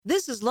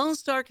This is Lone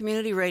Star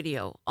Community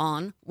Radio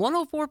on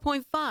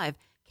 104.5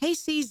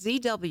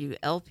 KCZW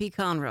LP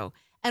Conroe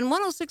and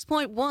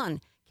 106.1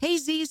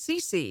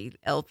 KZCC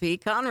LP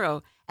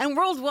Conroe and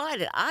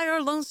worldwide at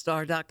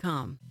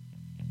irlonestar.com.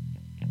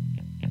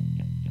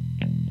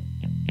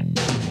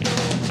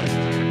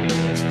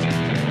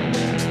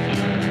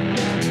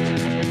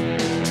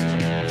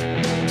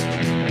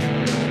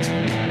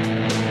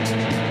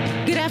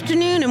 Good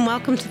afternoon and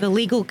welcome to the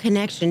Legal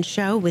Connection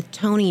Show with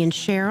Toni and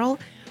Cheryl.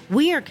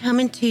 We are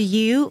coming to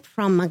you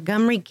from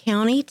Montgomery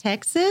County,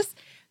 Texas,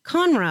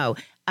 Conroe.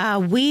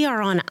 We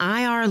are on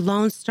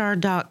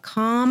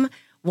irlonestar.com,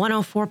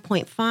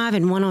 104.5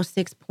 and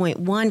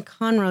 106.1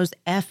 Conroe's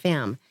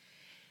FM.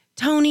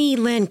 Toni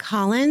Lynn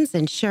Collins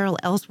and Cheryl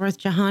Ellsworth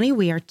Jahani,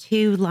 we are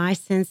two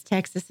licensed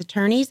Texas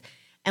attorneys,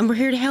 and we're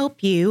here to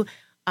help you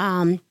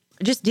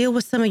just deal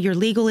with some of your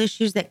legal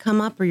issues that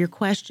come up or your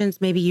questions,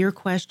 maybe your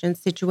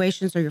questions,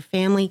 situations, or your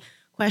family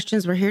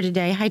questions. We're here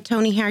today. Hi,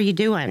 Toni. How are you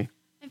doing?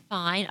 I'm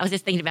fine. I was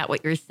just thinking about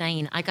what you were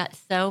saying. I got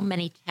so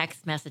many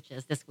text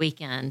messages this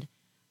weekend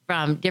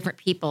from different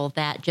people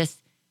that just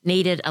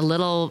needed a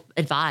little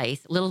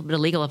advice, a little bit of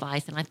legal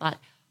advice. And I thought,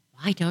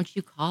 why don't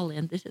you call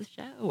in to the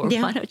show? Or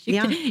why don't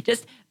you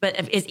but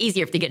it's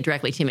easier if they get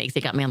directly to me because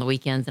they got me on the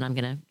weekends and I'm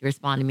going to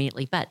respond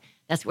immediately. But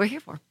that's what we're here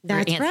for.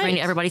 That's we're answering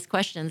right. everybody's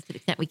questions to the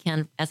extent we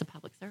can as a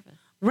public service.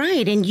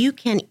 Right. And you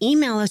can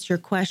email us your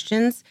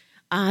questions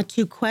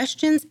to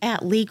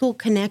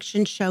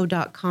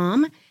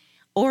questions@legalconnectionshow.com.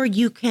 Or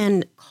you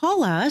can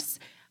call us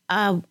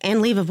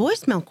and leave a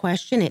voicemail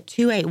question at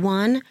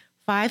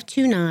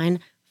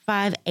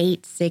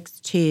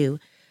 281-529-5862.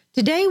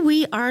 Today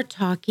we are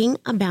talking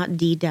about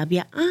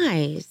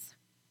DWIs.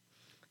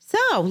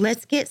 So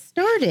let's get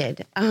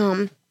started.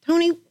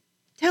 Toni,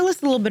 tell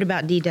us a little bit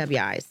about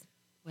DWIs.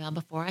 Well,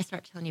 before I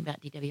start telling you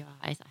about DWIs,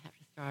 I have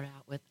to start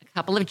out with a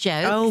couple of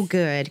jokes. Oh,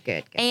 good.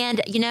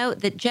 And, you know,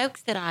 the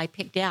jokes that I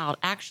picked out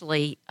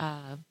actually...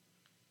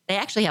 they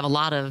actually have a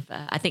lot of,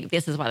 I think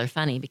this is why they're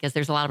funny, because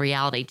there's a lot of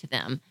reality to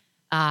them,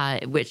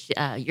 which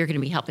you're going to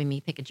be helping me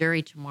pick a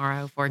jury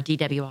tomorrow for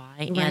DWI.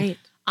 Right. And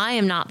I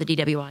am not the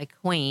DWI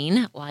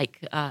queen.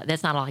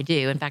 That's not all I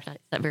do. In fact, it's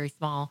a very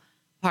small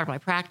part of my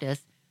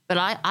practice. But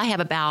I have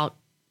about,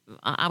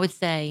 I would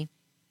say,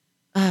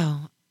 I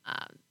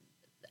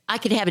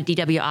could have a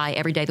DWI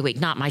every day of the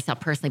week. Not myself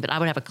personally, but I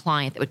would have a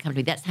client that would come to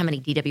me. That's how many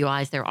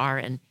DWIs there are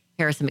in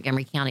Harrison,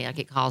 Montgomery County I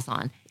get calls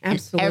on.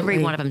 Absolutely. And every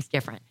one of them is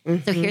different.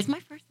 Mm-hmm. So here's my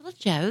first little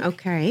joke.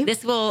 Okay.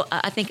 This will,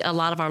 I think a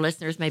lot of our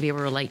listeners may be able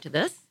to relate to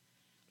this.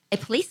 A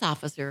police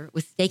officer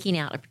was staking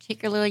out a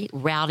particularly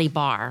rowdy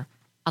bar.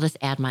 I'll just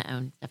add my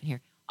own stuff in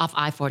here. Off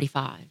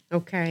I-45.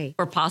 Okay.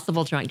 For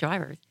possible drunk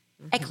drivers.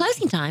 Mm-hmm. At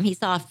closing time, he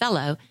saw a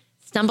fellow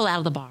stumble out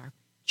of the bar,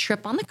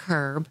 trip on the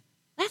curb.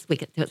 Last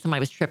week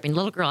somebody was tripping.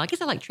 Little girl. I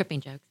guess I like tripping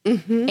jokes.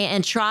 Mm-hmm.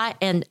 And try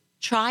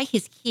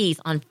his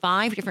keys on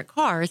 5 different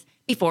cars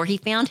before he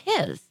found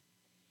his.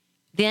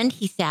 Then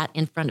he sat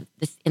in the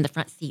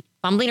front seat,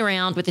 fumbling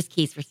around with his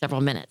keys for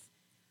several minutes.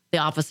 The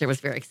officer was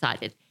very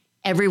excited.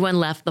 Everyone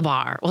left the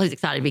bar. Well, he was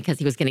excited because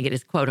he was going to get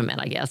his quota met,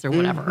 I guess, or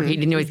whatever. Mm-hmm. He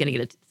knew he was going to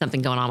get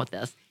something going on with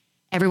this.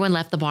 Everyone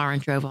left the bar and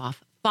drove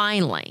off.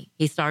 Finally,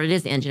 he started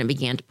his engine and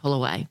began to pull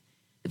away.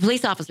 The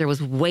police officer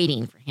was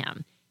waiting for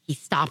him. He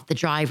stopped the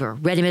driver,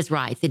 read him his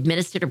rights,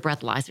 administered a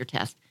breathalyzer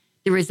test.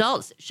 The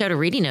results showed a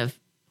reading of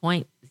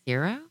 0.0.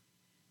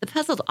 The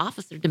puzzled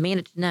officer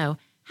demanded to know,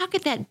 how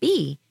could that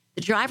be?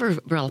 The driver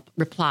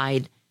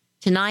replied,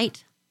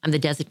 tonight, I'm the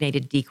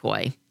designated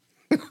decoy.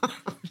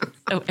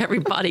 So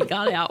everybody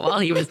got out while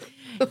he was,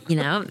 so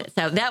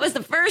that was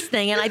the first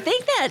thing. And I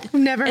think that...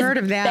 Never heard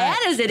of that. Bad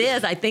as it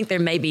is, I think there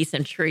may be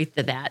some truth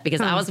to that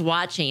because I was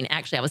watching,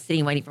 actually, I was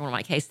sitting waiting for one of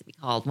my cases to be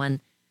called one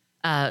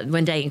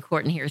day in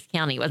court in Harris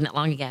County. It wasn't that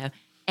long ago.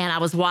 And I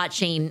was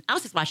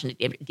just watching the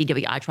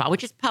DWI trial,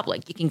 which is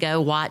public. You can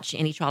go watch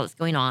any trial that's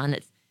going on.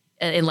 It's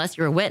unless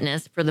you're a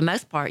witness, for the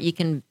most part, you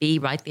can be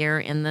right there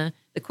in the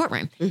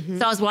courtroom. Mm-hmm.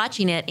 So I was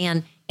watching it,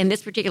 and in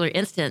this particular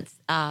instance,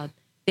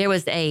 there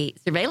was a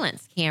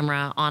surveillance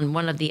camera on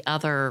one of the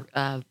other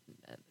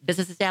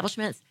business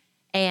establishments.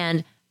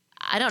 And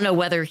I don't know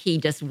whether he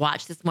just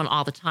watched this one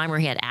all the time or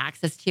he had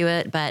access to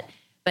it, but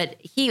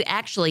he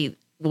actually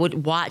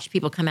would watch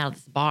people come out of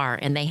this bar,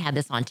 and they had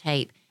this on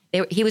tape.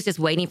 He was just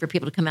waiting for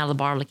people to come out of the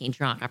bar looking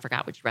drunk. I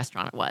forgot which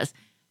restaurant it was.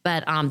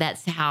 But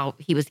that's how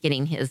he was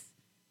getting his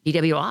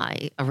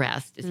DWI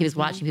arrest, is he was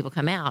watching people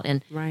come out,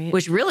 and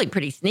was really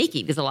pretty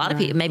sneaky because a lot of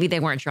people, maybe they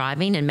weren't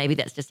driving, and maybe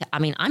that's just,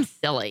 I'm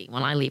silly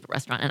when I leave a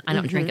restaurant, and I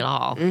don't drink at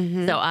all.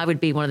 Mm-hmm. So I would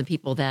be one of the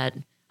people that,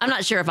 I'm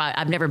not sure if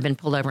I've never been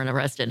pulled over and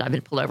arrested. I've been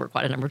pulled over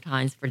quite a number of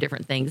times for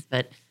different things,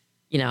 but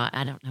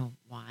I don't know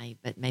why,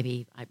 but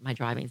maybe my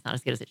driving's not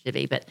as good as it should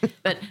be, but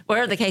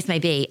whatever the case may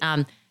be,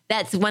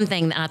 that's one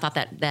thing that I thought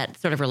that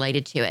sort of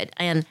related to it.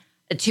 And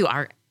to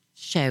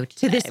show To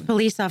today. this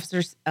police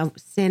officer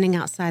standing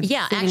outside.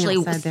 Yeah, sitting actually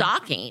outside there.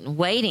 stalking,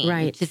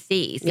 waiting to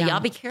see. So y'all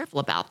be careful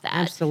about that.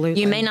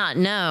 Absolutely. You may not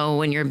know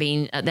when you're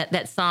being,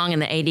 that song in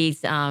the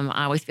 80s,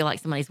 I always feel like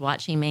somebody's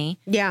watching me.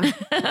 Yeah.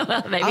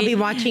 Well, maybe I'll be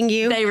watching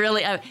you. They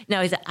really,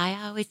 no, he's like,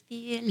 I always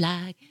feel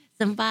like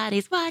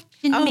somebody's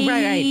watching Oh, me.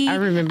 right. I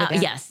remember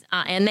that. Yes,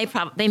 and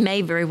they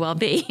may very well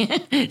be.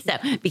 So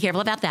be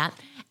careful about that.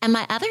 And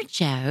my other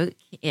joke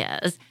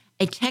is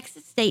a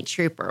Texas state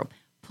trooper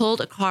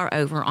pulled a car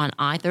over on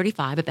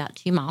I-35 about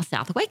 2 miles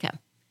south of Waco.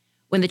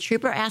 When the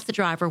trooper asked the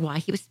driver why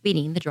he was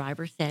speeding, the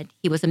driver said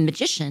he was a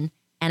magician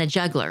and a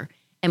juggler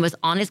and was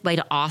on his way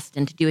to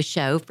Austin to do a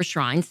show for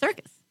Shrine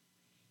Circus.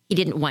 He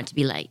didn't want to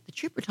be late. The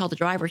trooper told the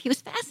driver he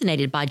was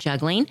fascinated by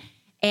juggling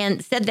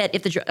and said that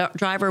if the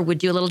driver would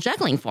do a little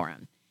juggling for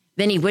him,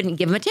 then he wouldn't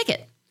give him a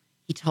ticket.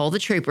 He told the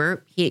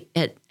trooper he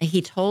had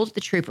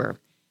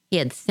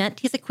sent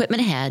his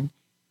equipment ahead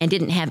and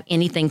didn't have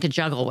anything to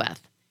juggle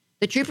with.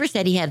 The trooper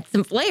said he had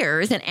some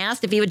flares and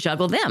asked if he would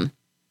juggle them.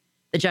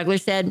 The juggler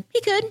said he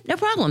could, no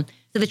problem.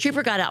 So the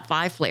trooper got out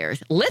 5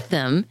 flares, lit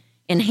them,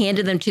 and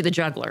handed them to the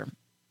juggler.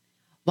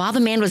 While the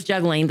man was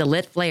juggling the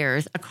lit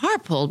flares, a car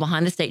pulled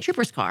behind the state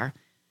trooper's car.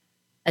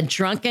 A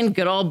drunken,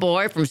 good old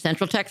boy from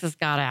Central Texas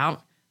got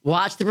out,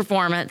 watched the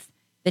performance.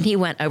 Then he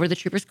went over to the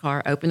trooper's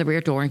car, opened the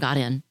rear door, and got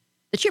in.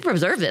 The trooper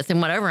observed this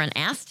and went over and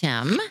asked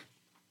him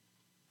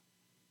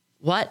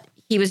what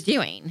he was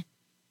doing.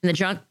 And the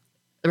drunk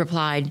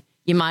replied,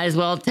 you might as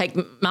well take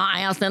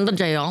my ass into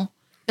jail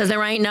because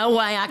there ain't no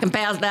way I can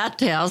pass that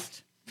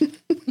test.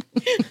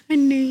 I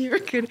knew you were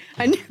good.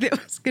 I knew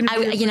that was going to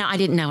be. I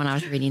didn't know when I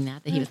was reading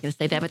that he was going to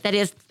say that, but that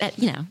is,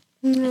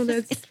 No,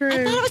 that's true.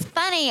 I thought it was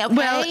funny, okay?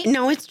 Well,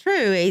 no, it's true.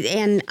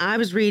 And I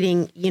was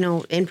reading,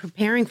 in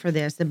preparing for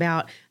this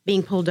about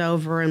being pulled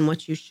over and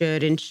what you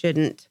should and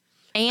shouldn't.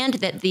 And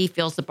that the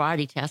field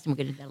sobriety test, and we'll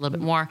get into that a little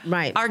bit more,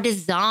 right, are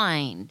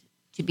designed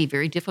to be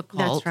very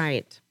difficult. That's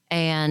right.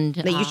 And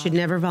that you should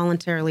never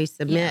voluntarily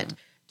submit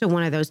to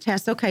one of those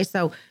tests. Okay,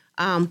 so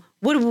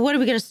what are we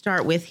going to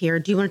start with here?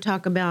 Do you want to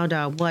talk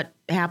about what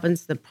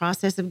happens, the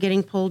process of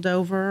getting pulled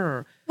over?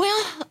 Or?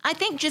 Well, I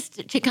think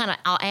just to kind of,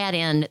 I'll add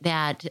in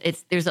that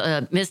there's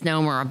a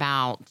misnomer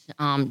about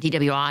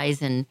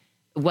DWIs and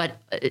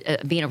what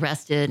being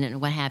arrested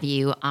and what have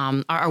you,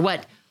 or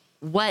what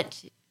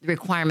the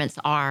requirements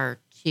are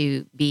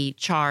to be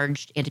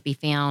charged and to be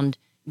found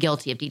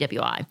guilty of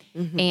DWI.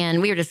 Mm-hmm. And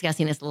we were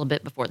discussing this a little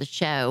bit before the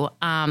show.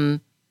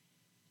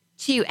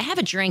 To have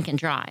a drink and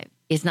drive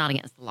is not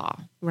against the law.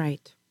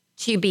 Right.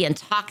 To be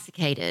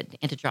intoxicated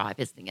and to drive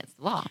is against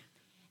the law.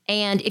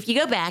 And if you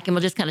go back, and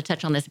we'll just kind of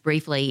touch on this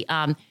briefly,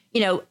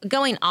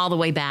 going all the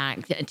way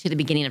back to the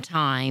beginning of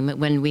time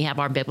when we have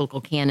our biblical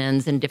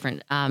canons and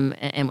different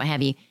and what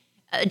have you,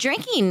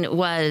 drinking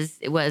was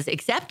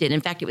accepted.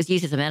 In fact, it was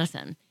used as a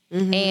medicine.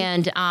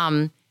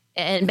 Mm-hmm.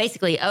 And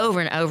basically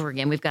over and over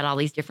again, we've got all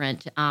these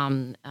different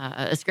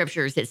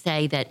scriptures that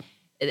say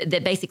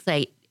that basically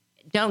say,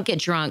 don't get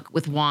drunk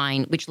with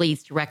wine, which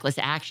leads to reckless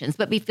actions,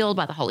 but be filled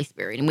by the Holy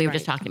Spirit. And we were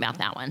just talking about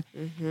that one.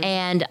 Mm-hmm.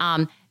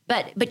 And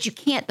but you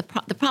can't.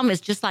 The problem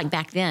is just like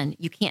back then,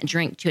 you can't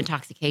drink to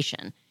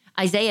intoxication.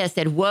 Isaiah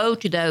said, "Woe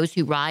to those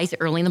who rise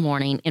early in the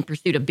morning in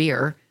pursuit of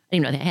beer." I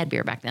didn't know they had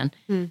beer back then.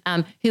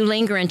 Who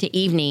linger into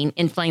evening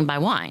inflamed by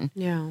wine.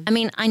 Yeah. I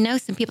mean, I know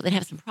some people that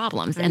have some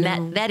problems, and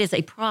that is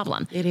a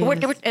problem. It is.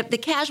 The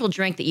casual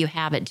drink that you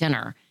have at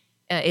dinner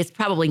is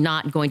probably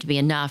not going to be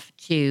enough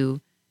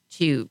to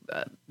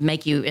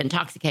make you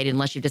intoxicated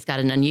unless you've just got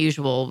an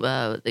unusual,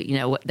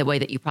 the way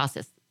that you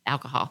process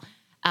alcohol.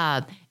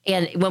 And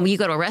when you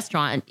go to a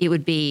restaurant, they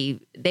would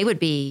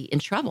be in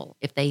trouble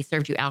if they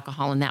served you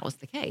alcohol and that was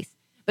the case.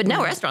 But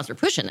no, restaurants are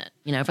pushing it,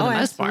 for the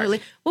most part.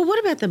 Well, what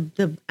about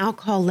the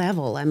alcohol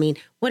level? I mean,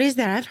 what is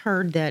that? I've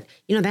heard that,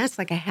 that's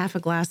like a half a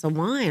glass of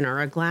wine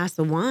or a glass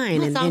of wine.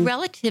 Well, it's all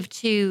relative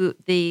to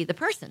the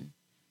person.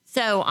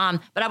 So,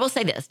 but I will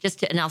say this,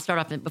 and I'll start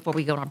off before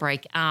we go on our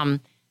break.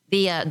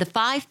 The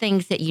 5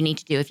 things that you need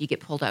to do if you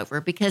get pulled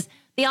over, because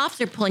the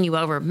officer pulling you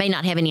over may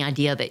not have any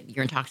idea that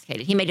you're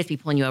intoxicated. He may just be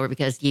pulling you over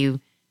because you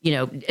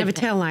have a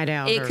tail light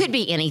out. It could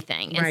be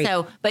anything. And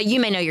so, but you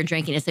may know you're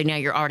drinking, and so now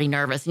you're already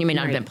nervous, and you may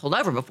not have been pulled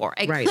over before.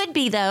 It could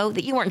be, though,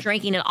 that you weren't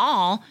drinking at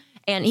all,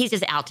 and he's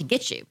just out to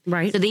get you.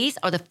 Right. So these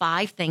are the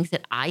 5 things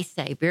that I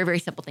say, very, very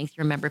simple things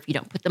to remember if you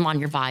don't put them on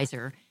your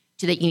visor,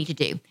 that you need to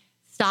do.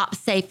 Stop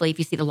safely if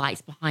you see the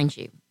lights behind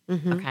you.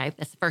 Mm-hmm. Okay?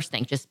 That's the first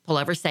thing. Just pull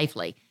over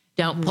safely.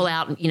 Don't pull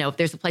out, if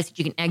there's a place that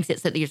you can exit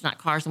so that there's not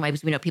cars in the way,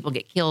 because we know people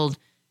get killed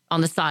on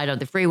the side of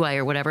the freeway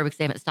or whatever because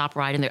they haven't stopped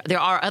right. And there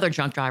are other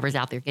drunk drivers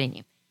out there getting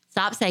you.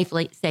 Stop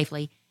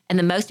safely. And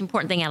the most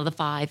important thing out of the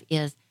 5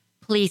 is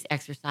please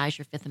exercise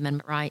your Fifth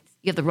Amendment rights.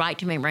 You have the right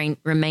to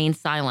remain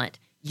silent.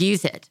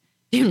 Use it.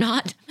 Do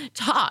not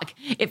talk.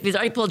 If he's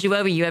already pulled you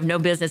over, you have no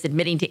business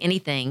admitting to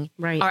anything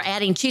or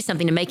adding to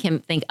something to make him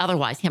think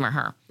otherwise, him or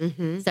her.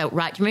 Mm-hmm. So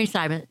right to remain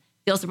silent.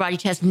 Field sobriety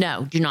tests,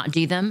 no, do not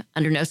do them.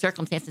 Under no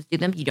circumstances do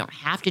them. You don't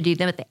have to do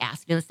them. If they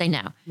ask you to say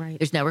no. Right.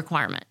 There's no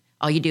requirement.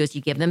 All you do is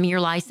you give them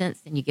your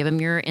license and you give them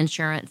your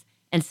insurance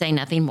and say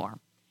nothing more.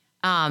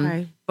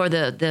 For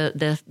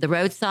the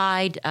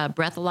roadside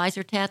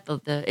breathalyzer test.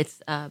 I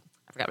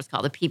forgot what it's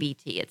called, the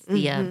PBT. It's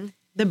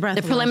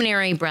the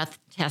preliminary breath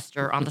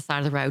tester on the side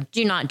of the road.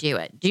 Do not do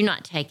it. Do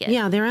not take it.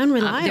 Yeah, they're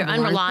unreliable. They're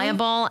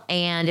unreliable,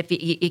 and if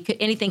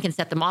anything can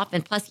set them off,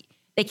 and plus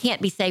they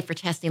can't be safe for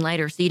testing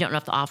later, so you don't know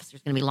if the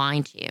officer's going to be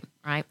lying to you,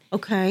 right?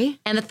 Okay.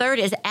 And the third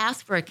is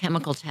ask for a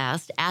chemical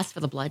test, ask for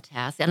the blood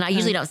test, and I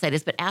usually don't say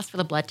this, but ask for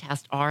the blood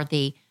test or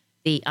the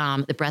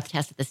breath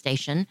test at the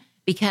station,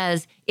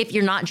 because if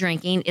you're not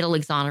drinking, it'll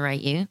exonerate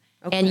you,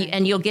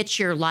 and you'll get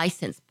your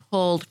license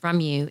pulled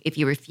from you if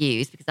you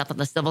refuse, because up on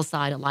the civil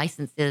side, a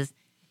license is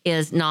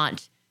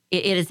not.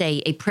 It is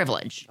a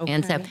privilege,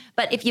 and so.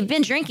 But if you've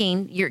been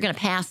drinking, you're going to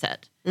pass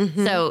it,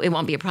 so it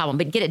won't be a problem.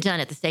 But get it done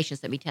at the station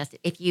so it be tested.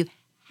 If you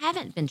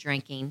haven't been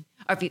drinking,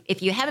 or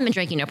if you haven't been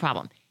drinking, no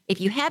problem.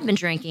 If you have been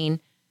drinking,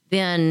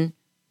 then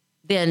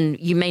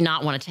you may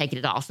not want to take it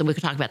at all. So we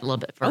could talk about it a little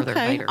bit further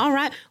later. All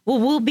right. Well,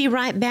 we'll be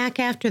right back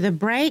after the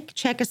break.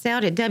 Check us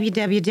out at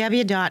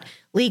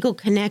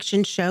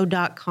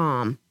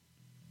www.legalconnectionshow.com.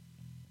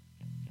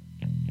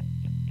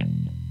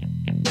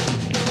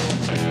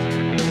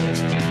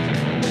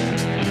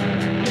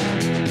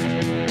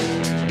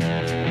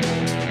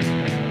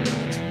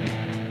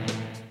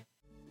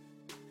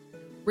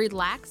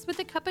 Relax with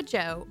a cup of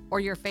joe or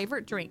your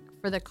favorite drink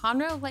for the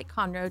Conroe Lake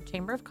Conroe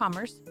Chamber of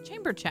Commerce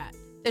Chamber Chat.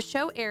 The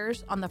show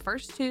airs on the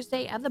first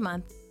Tuesday of the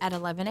month at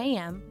 11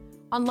 a.m.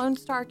 on Lone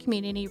Star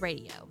Community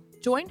Radio.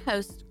 Join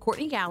hosts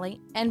Courtney Galley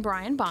and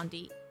Brian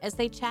Bondi as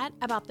they chat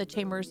about the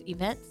Chamber's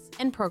events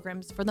and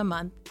programs for the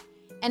month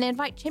and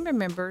invite Chamber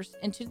members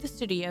into the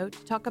studio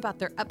to talk about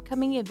their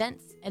upcoming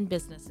events and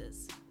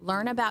businesses.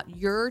 Learn about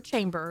your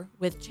Chamber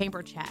with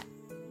Chamber Chat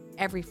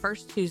every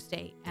first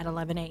Tuesday at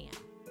 11 a.m.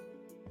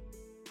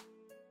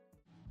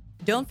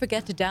 Don't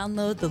forget to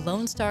download the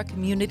Lone Star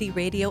Community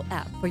Radio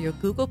app for your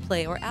Google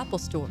Play or Apple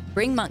Store.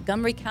 Bring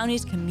Montgomery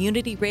County's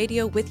community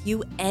radio with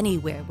you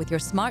anywhere with your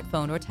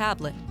smartphone or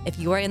tablet. If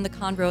you are in the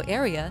Conroe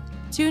area,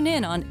 tune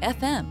in on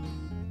FM.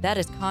 That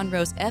is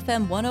Conroe's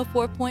FM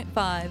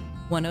 104.5,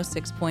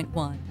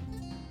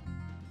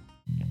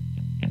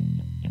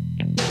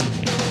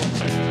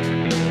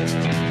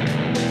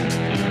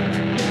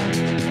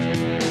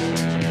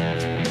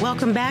 106.1.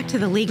 Welcome back to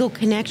the Legal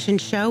Connection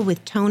Show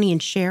with Toni and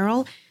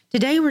Cheryl.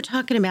 Today we're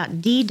talking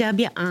about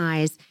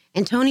DWIs,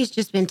 and Toni's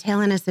just been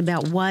telling us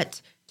about what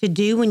to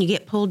do when you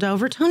get pulled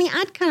over. Toni,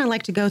 I'd kind of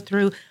like to go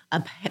through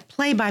a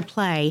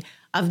play-by-play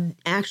of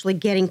actually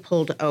getting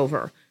pulled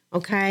over,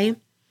 okay?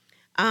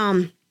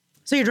 So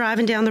you're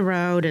driving down the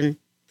road, and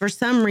for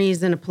some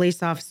reason a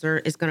police officer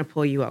is going to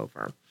pull you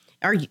over,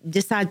 or you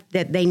decide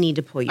that they need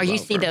to pull you over. Or you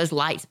see those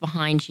lights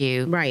behind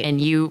you, right,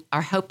 and you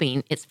are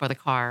hoping it's for the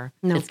car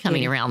that's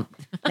coming around.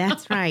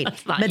 That's right.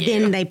 But you.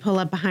 Then they pull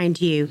up behind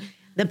you.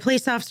 The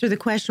police officer, the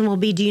question will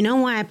be, do you know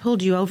why I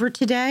pulled you over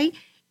today?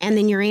 And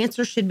then your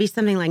answer should be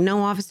something like,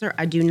 no, officer,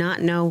 I do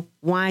not know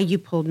why you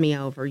pulled me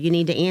over. You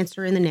need to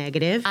answer in the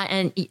negative.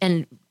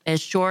 And as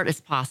short as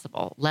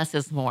possible. Less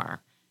is more.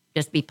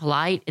 Just be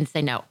polite and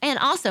say no. And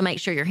also make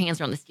sure your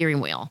hands are on the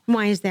steering wheel.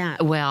 Why is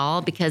that?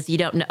 Well, because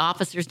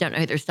officers don't know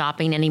who they're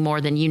stopping any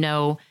more than you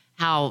know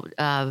how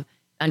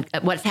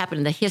what's happened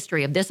in the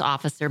history of this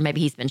officer. Maybe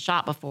he's been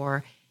shot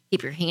before.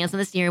 Keep your hands on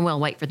the steering wheel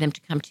and wait for them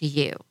to come to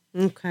you.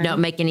 Okay.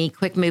 Don't make any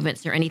quick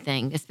movements or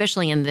anything,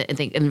 especially in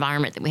the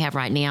environment that we have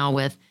right now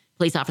with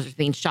police officers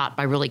being shot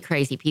by really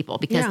crazy people.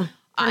 Because,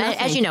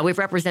 as you know, we've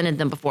represented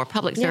them before.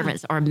 Public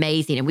servants are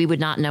amazing, and we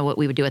would not know what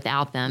we would do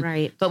without them.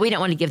 Right. But we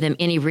don't want to give them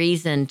any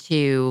reason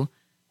to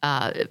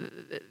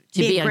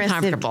be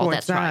uncomfortable.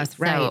 That's right.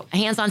 So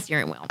hands on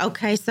steering wheel.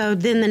 Okay. So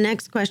then the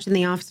next question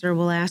the officer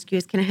will ask you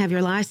is, can I have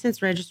your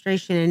license,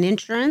 registration, and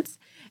insurance?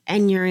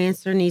 And your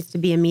answer needs to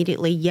be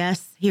immediately,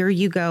 yes, here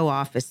you go,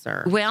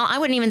 officer. Well, I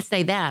wouldn't even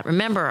say that.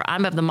 Remember,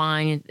 I'm of the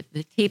mind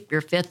to keep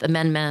your Fifth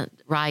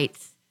Amendment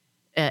rights,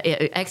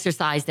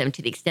 exercise them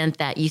to the extent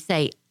that you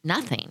say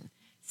nothing.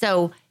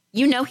 So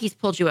you know he's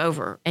pulled you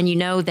over, and you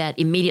know that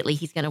immediately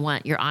he's going to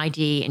want your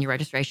ID and your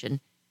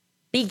registration.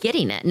 Be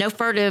getting it. No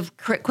furtive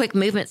quick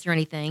movements or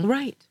anything.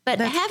 Right. But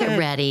have it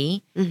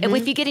ready. And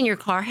if you get in your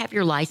car, have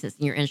your license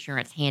and your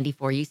insurance handy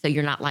for you so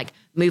you're not like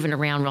moving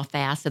around real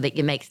fast so that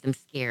it makes them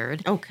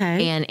scared.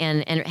 Okay.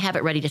 And have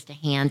it ready just to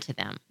hand to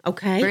them.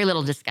 Okay. Very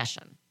little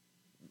discussion.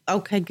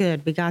 Okay,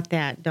 good. We got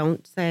that.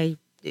 Don't say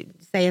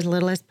as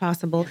little as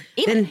possible.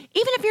 Even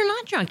if you're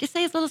not drunk, just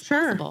say as little as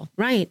possible.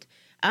 Right.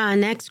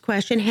 Next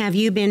question. Have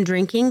you been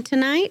drinking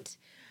tonight?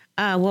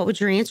 What would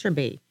your answer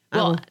be?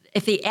 Well,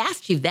 if he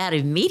asked you that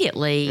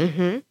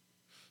immediately,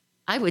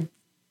 I would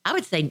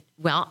say,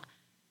 well,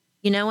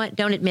 you know what?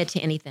 Don't admit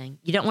to anything.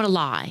 You don't want to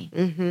lie,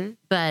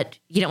 but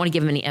you don't want to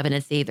give him any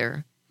evidence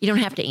either. You don't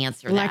have to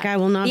answer that. Like I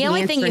will not be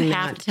answering answering The only thing you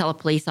have to tell a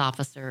police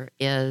officer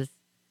is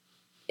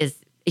you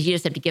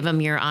just have to give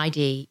them your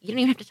ID. You don't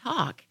even have to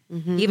talk.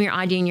 Give them your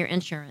ID and your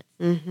insurance.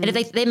 And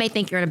if they may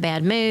think you're in a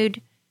bad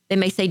mood, they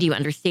may say, do you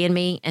understand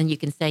me? And you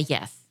can say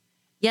yes.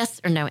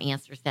 Yes or no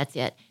answers. That's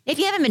it. If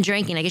you haven't been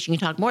drinking, I guess you can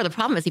talk more. The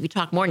problem is if you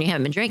talk more and you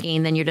haven't been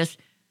drinking, then you're just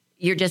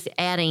you're just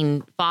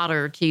adding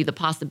fodder to the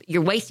possible.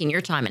 You're wasting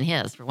your time and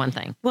his, for one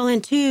thing. Well,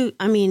 and two,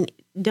 I mean,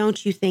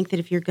 don't you think that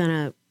if you're going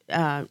to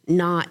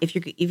if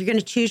you're going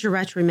to choose your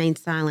right to remain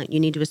silent, you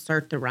need to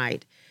assert the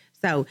right.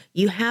 So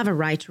you have a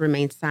right to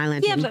remain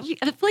silent. Yeah, but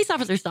if a police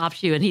officer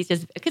stops you and he's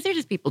just, because they're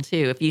just people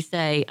too. If you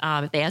say,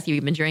 if they ask you if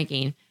you've been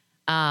drinking,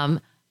 I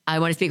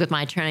want to speak with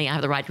my attorney, I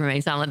have the right to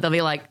remain silent. They'll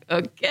be like,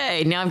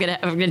 okay, now I'm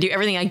gonna do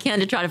everything I can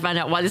to try to find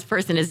out why this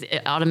person is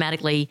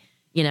automatically,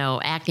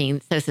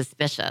 acting so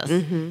suspicious.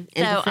 And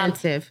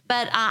defensive.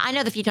 But I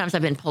know the few times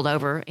I've been pulled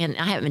over and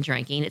I haven't been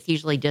drinking, it's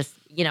usually just,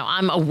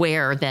 I'm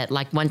aware that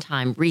like one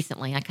time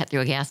recently I cut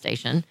through a gas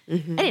station. I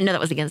didn't know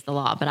that was against the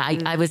law, but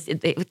I was,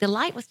 the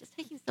light was just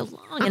taking so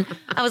long and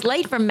I was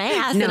late for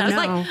mass and I was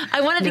like, I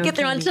wanted to get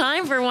there on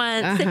time for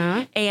once.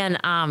 And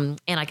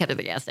I cut through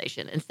the gas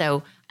station. And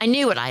so I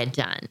knew what I had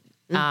done.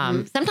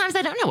 Sometimes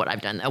I don't know what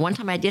I've done though. One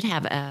time I did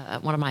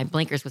have one of my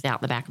blinkers was out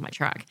in the back of my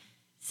truck.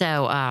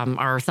 So,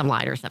 or some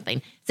light or something.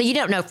 So you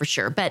don't know for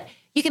sure, but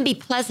you can be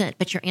pleasant,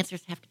 but your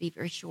answers have to be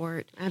very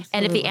short. Absolutely.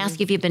 And if they ask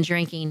you if you've been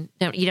drinking,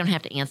 you don't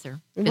have to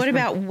answer. What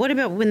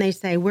about when they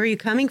say, where are you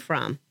coming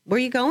from? Where are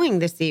you going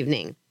this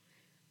evening?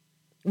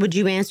 Would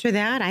you answer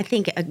that? I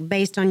think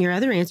based on your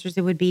other answers,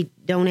 it would be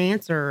don't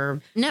answer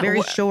or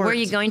very short. Where are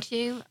you going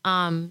to?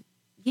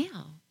 Yeah.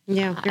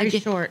 Yeah, very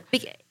short.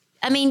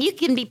 I mean, you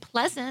can be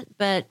pleasant,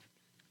 but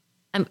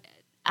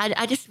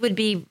I just would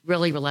be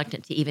really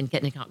reluctant to even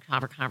get into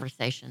a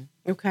conversation.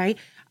 Okay.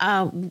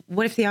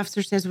 What if the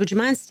officer says, would you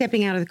mind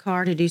stepping out of the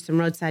car to do some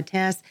roadside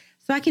tests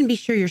so I can be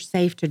sure you're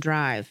safe to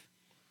drive?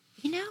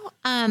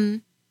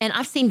 And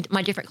I've seen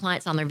my different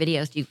clients on their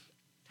videos do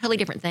totally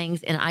different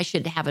things, and I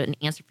should have an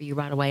answer for you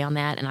right away on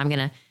that, and I'm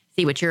going to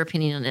see what your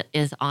opinion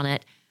is on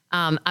it.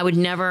 I would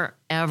never,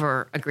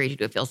 ever agree to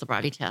do a field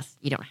sobriety test.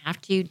 You don't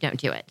have to. Don't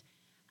do it.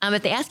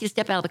 If they ask you to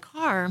step out of the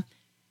car,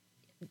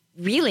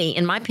 really,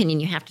 in my opinion,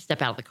 you have to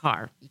step out of the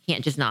car. You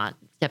can't just not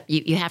step.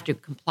 You have to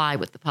comply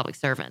with the public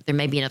servant. There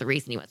may be another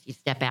reason he wants you to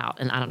step out,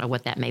 and I don't know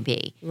what that may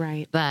be.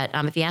 Right. But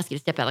if he asks you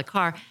to step out of the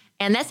car,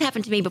 and that's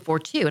happened to me before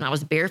too, and I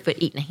was barefoot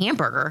eating a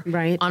hamburger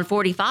on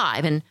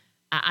 45, and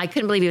I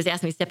couldn't believe he was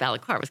asking me to step out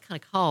of the car. It was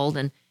kind of cold,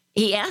 and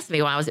he asked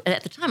me why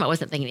at the time I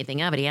wasn't thinking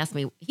anything of it. He asked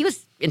me, he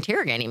was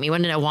interrogating me. He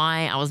wanted to know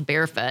why I was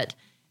barefoot,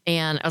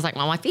 and I was like,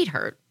 well, my feet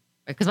hurt,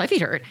 because my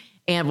feet hurt.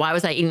 And why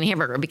was I eating a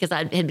hamburger? Because I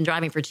had been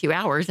driving for 2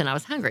 hours and I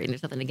was hungry, and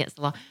there's nothing against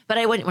the law. But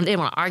I didn't want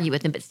to argue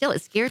with him. But still,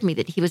 it scared me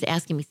that he was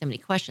asking me so many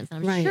questions.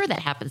 And I'm sure that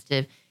happens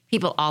to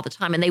people all the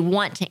time, and they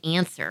want to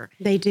answer.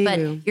 They do.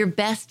 But your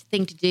best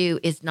thing to do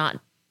is not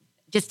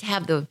just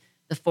have the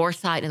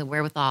foresight and the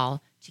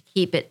wherewithal to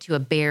keep it to a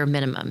bare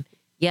minimum.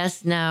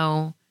 Yes,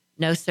 no,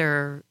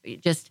 sir,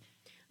 just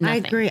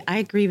nothing. I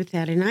agree with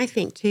that. And I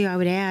think, too, I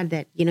would add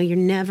that, you're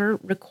never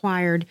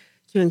required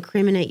to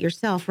incriminate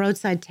yourself.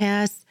 Roadside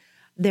tests,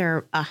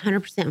 they're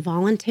 100%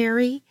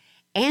 voluntary,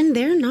 and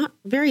they're not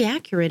very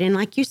accurate. And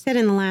like you said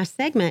in the last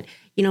segment,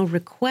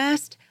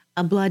 request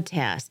a blood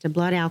test, a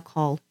blood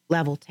alcohol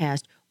level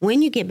test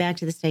when you get back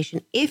to the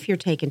station, if you're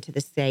taken to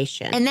the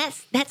station. And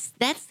that's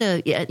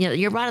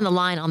you're right on the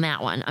line on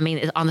that one. I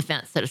mean, on the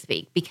fence, so to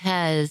speak,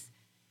 because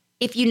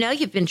if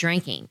you've been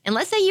drinking, and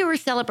let's say you were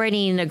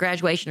celebrating a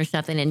graduation or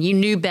something and you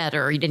knew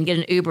better, or you didn't get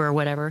an Uber or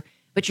whatever,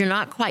 but you're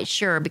not quite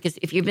sure, because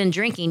if you've been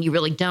drinking, you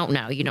really don't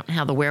know. You don't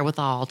have the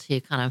wherewithal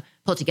to kind of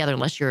pull together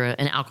unless you're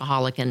an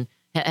alcoholic and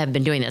have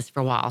been doing this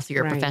for a while, so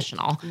you're a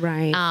professional.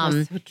 Right,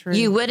 that's so true.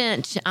 You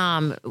wouldn't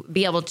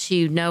be able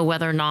to know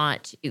whether or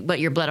not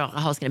what your blood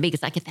alcohol is going to be,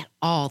 because I get that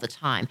all the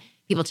time.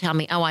 People tell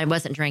me, "Oh, I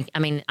wasn't drinking. I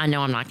mean, I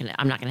know I'm not going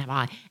to have a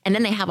high," and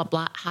then they have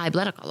a high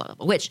blood alcohol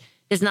level, which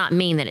does not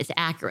mean that it's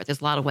accurate.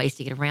 There's a lot of ways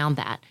to get around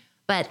that.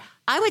 But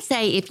I would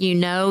say if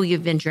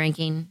you've been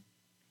drinking,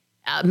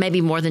 maybe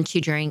more than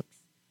 2 drinks,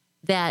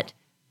 that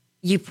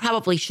you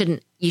probably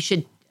shouldn't. You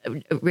should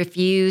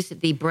refuse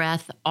the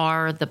breath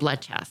or the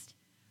blood test.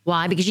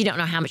 Why? Because you don't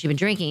know how much you've been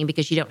drinking,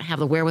 because you don't have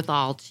the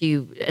wherewithal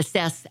to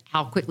assess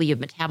how quickly you've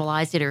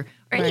metabolized it or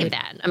any of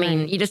that. I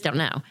mean, you just don't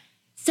know.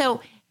 So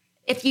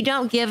if you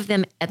don't give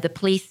them the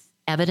police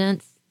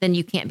evidence, then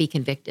you can't be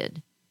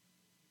convicted.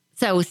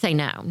 So say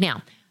no.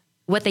 Now,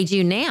 what they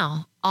do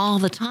now all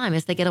the time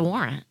is they get a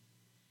warrant.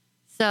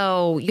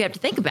 So you have to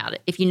think about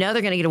it. If you know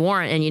they're going to get a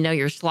warrant and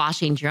you're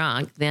sloshing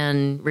drunk,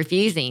 then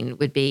refusing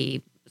would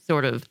be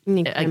sort of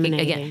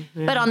again.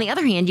 Yeah. But on the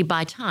other hand, you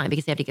buy time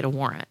because they have to get a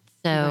warrant.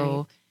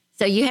 So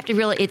you have to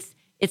really,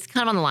 it's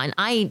kind of on the line.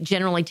 I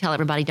generally tell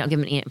everybody, don't give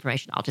them any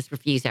information. I'll just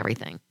refuse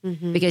everything,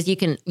 because you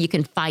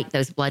can fight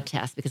those blood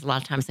tests, because a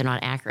lot of times they're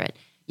not accurate.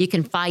 You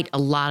can fight a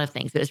lot of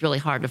things, but it's really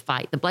hard to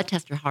fight. The blood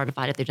tests are hard to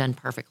fight if they're done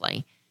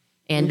perfectly.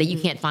 And that you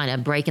can't find a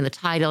break in the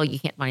title. You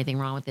can't find anything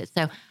wrong with it.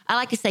 So I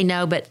like to say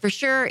no, but for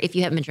sure, if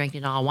you haven't been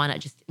drinking at all, why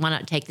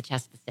not take the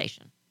test at the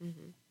station?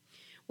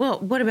 Well,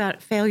 what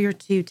about failure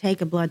to take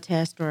a blood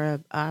test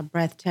or a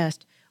breath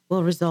test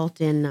will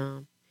result in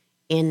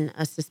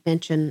a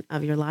suspension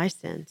of your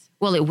license?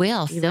 Well, it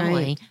will,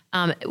 silly.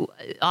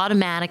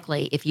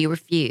 Automatically, if you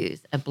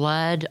refuse a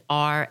blood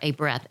or a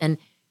breath, and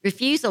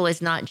refusal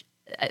is not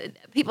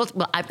people,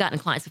 well, I've gotten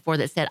clients before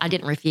that said, I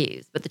didn't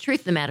refuse. But the truth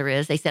of the matter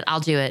is they said, I'll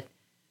do it.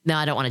 No,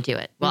 I don't want to do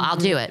it. Well, I'll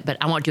do it, but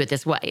I won't do it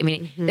this way. I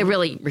mean, they're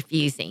really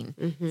refusing.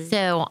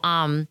 So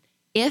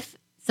if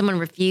someone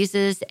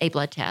refuses a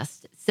blood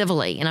test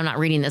civilly, and I'm not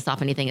reading this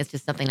off anything, it's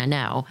just something I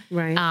know.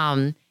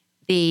 Right.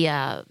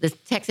 The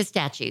Texas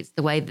statutes,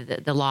 the way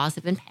the laws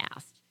have been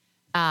passed,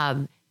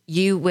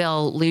 you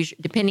will lose,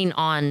 depending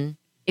on,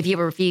 if you have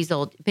a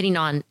refusal, depending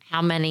on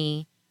how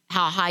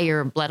high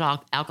your blood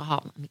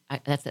alcohol,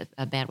 that's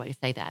a bad way to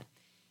say that.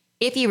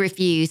 If you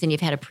refuse and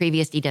you've had a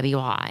previous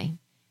DWI,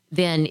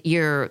 then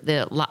your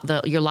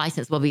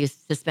license will be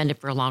suspended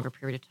for a longer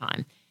period of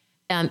time.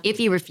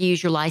 If you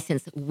refuse, your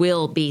license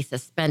will be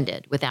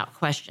suspended without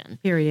question.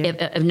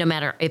 Period. No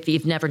matter if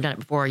you've never done it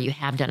before or you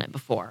have done it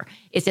before.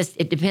 It's just,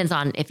 it depends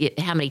on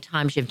how many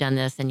times you've done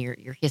this and your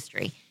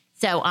history.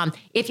 So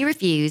if you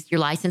refuse, your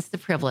license to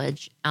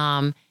privilege,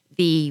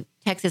 the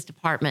Texas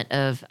Department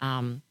of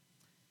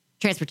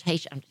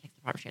Transportation,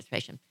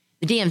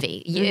 the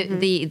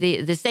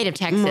DMV, the state of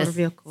Texas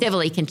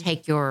civilly can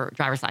take your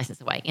driver's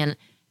license away. And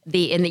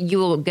you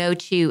will go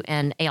to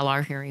an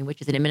ALR hearing,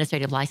 which is an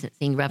administrative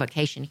licensing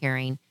revocation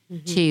hearing,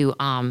 to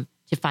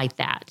fight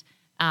that.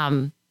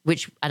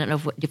 Which I don't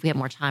know if we have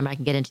more time, I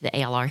can get into the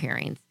ALR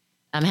hearings.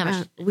 How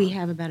much? We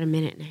have about a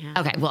minute and a half.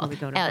 Okay, well, we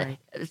go to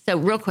break. So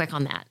real quick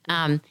on that.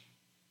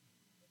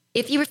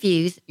 If you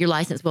refuse, your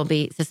license will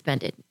be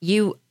suspended.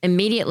 You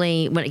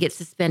immediately, when it gets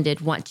suspended,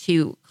 want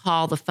to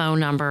call the phone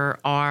number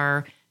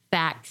or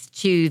fax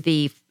to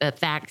the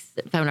fax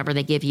phone number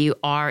they give you,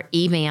 or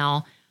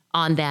email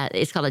on that.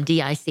 It's called a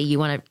DIC. You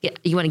want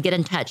to get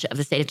in touch of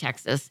the state of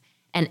Texas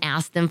and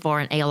ask them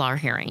for an ALR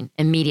hearing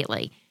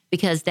immediately,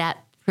 because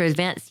that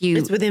prevents you.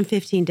 It's within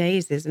 15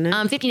 days, isn't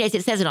it? 15 days.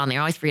 It says it on there.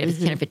 I always forget if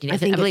it's 10 or 15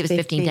 days. I believe it's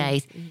 15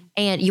 days.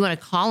 And you want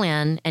to call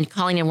in, and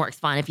calling in works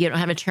fine. If you don't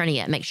have an attorney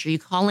yet, make sure you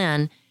call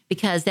in,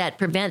 because that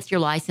prevents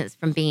your license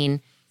from being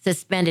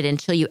suspended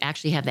until you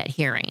actually have that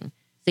hearing.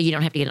 So you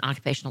don't have to get an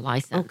occupational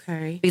license.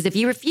 Okay. Because if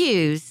you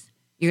refuse,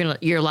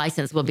 your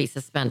license will be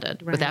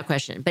suspended without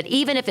question. But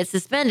even if it's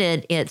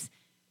suspended, it's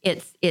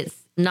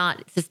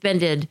not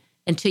suspended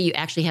until you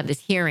actually have this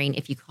hearing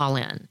if you call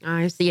in.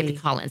 I see. So you have to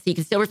call in. So you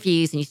can still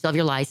refuse and you still have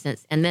your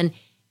license. And then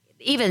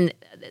even,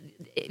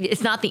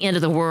 it's not the end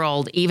of the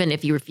world, even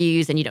if you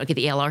refuse and you don't get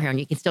the ALR hearing,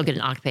 you can still get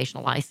an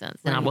occupational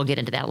license. And I will get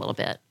into that a little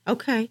bit.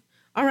 Okay.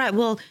 All right.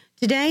 Well,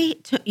 today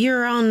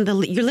you're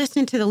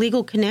listening to The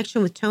Legal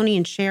Connection with Toni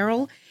and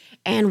Cheryl,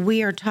 and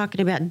we are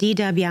talking about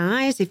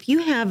DWIs. If you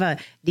have a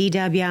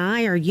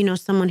DWI, or you know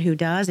someone who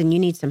does and you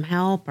need some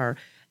help or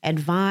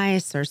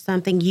advice or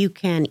something, you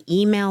can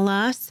email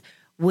us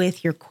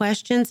with your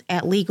questions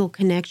at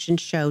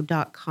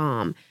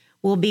legalconnectionshow.com.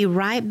 We'll be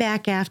right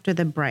back after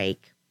the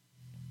break.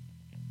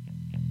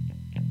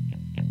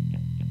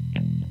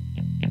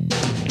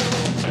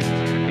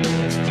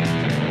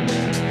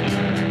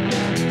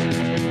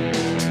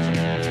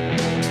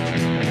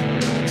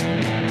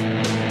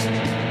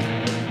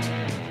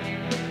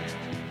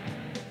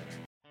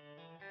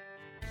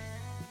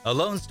 A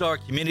Lone Star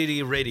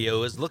Community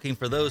Radio is looking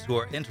for those who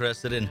are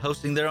interested in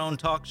hosting their own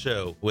talk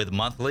show, with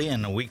monthly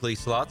and weekly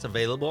slots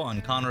available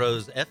on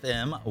Conroe's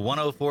FM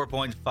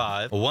 104.5,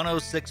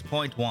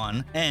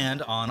 106.1,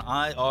 and on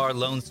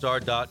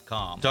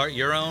irlonestar.com. Start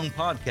your own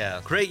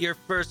podcast, create your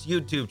first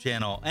YouTube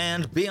channel,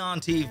 and be on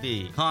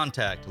TV.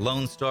 Contact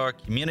Lone Star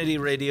Community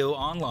Radio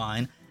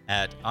online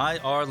at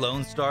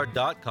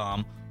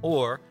irlonestar.com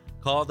or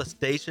call the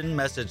station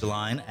message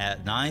line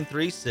at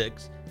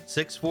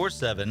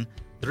 936-647-3776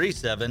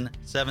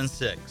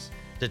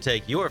 to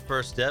take your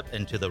first step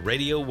into the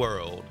radio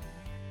world.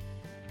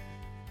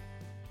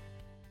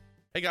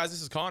 Hey guys,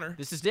 this is Connor.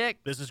 This is Dick.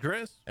 This is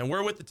Chris. And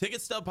we're with the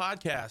Ticket Stub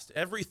Podcast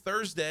every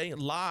Thursday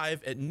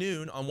live at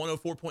noon on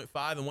 104.5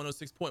 and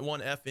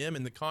 106.1 FM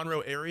in the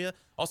Conroe area.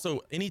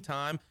 Also,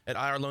 anytime at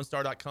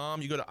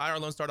irlonestar.com. You go to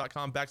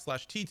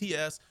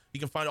irlonestar.com/TTS. You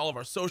can find all of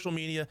our social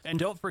media. And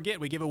don't forget,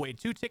 we give away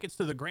 2 tickets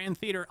to the Grand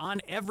Theater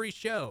on every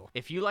show.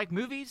 If you like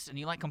movies and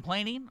you like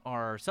complaining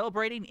or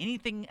celebrating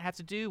anything that has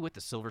to do with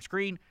the silver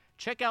screen,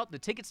 check out the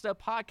Ticket Stub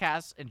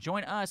Podcast and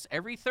join us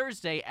every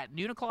Thursday at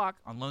noon o'clock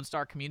on Lone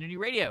Star Community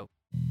Radio.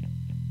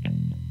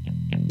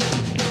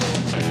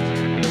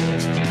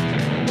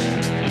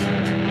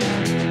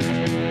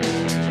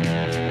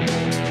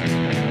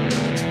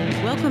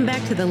 Welcome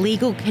back to The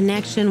Legal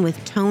Connection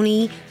with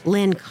Toni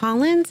Lynn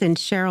Collins and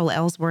Cheryl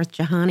Ellsworth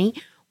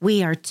Jahani.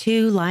 We are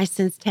 2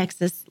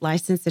 Texas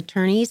licensed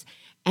attorneys,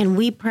 and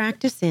we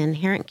practice in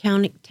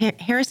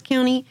Harris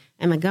County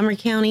and Montgomery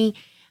County.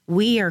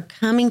 We are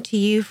coming to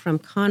you from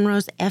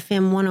Conroe's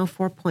FM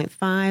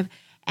 104.5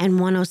 and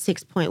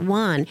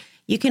 106.1.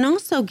 You can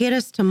also get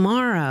us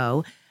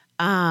tomorrow.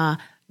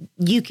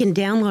 You can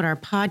download our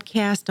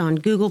podcast on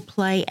Google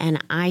Play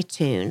and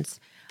iTunes.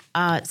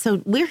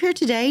 So we're here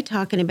today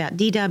talking about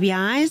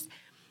DWIs.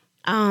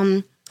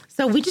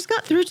 So we just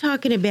got through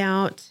talking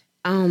about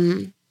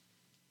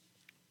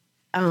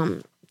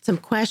some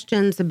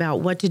questions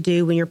about what to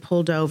do when you're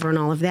pulled over and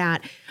all of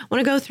that. I want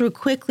to go through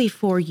quickly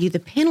for you the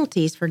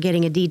penalties for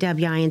getting a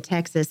DWI in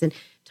Texas. And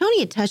Toni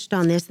had touched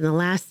on this in the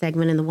last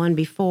segment and the one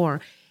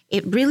before.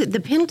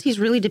 The penalties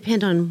really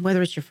depend on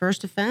whether it's your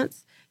first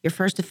offense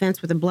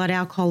with a blood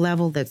alcohol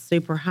level that's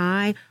super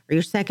high, or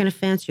your second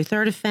offense, your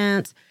third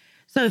offense.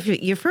 So if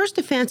your first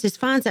offense is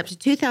fines up to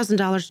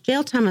 $2,000,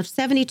 jail time of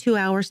 72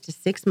 hours to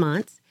 6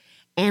 months,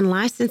 and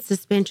license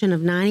suspension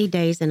of 90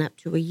 days and up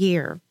to a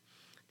year.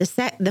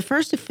 The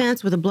first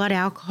offense with a blood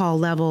alcohol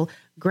level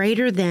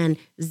greater than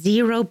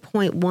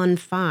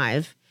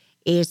 0.15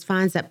 is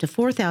fines up to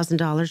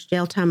 $4,000,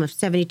 jail time of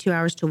 72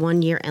 hours to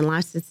 1 year, and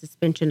license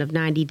suspension of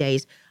 90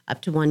 days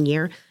up to 1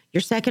 year.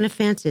 Your second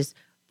offense is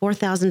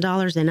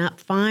 $4,000 and up,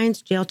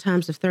 fines, jail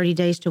times of 30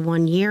 days to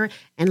 1 year,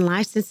 and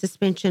license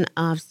suspension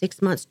of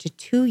 6 months to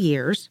 2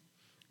 years.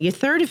 Your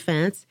third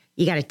offense,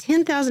 you got a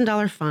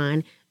 $10,000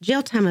 fine,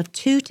 jail time of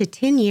 2 to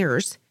 10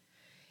 years,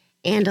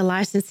 and a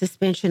license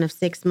suspension of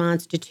 6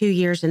 months to 2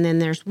 years. And then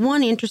there's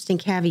one interesting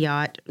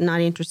caveat, not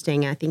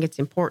interesting, I think it's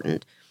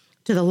important,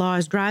 to the law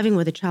is driving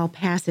with a child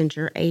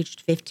passenger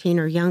aged 15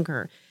 or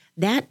younger.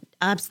 That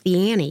ups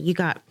the ante. You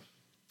got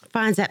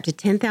fines up to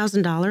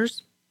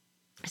 $10,000,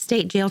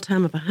 state jail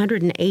time of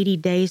 180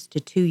 days to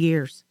 2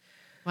 years.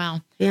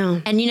 Wow.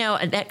 Yeah. And,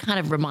 that kind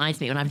of reminds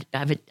me when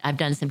I've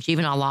done some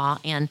juvenile law,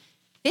 and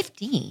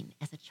 15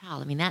 as a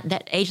child. I mean,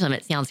 that age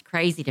limit sounds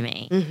crazy to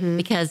me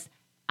because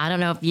I don't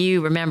know if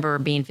you remember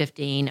being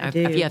 15 or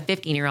if you have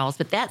 15-year-olds,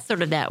 but that's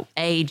sort of that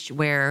age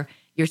where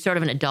you're sort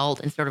of an adult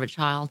and sort of a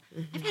child.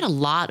 I've had a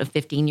lot of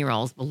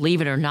 15-year-olds,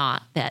 believe it or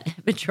not, that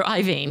have been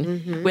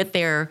driving with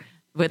their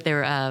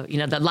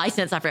the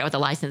license. I forget what the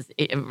license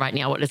right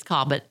now, what it's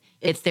called, but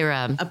it's their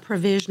a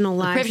provisional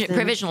license.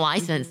 Provisional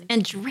license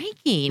and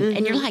drinking,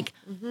 and you're like,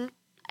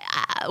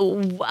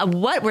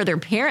 what were their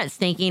parents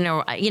thinking?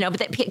 Or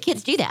but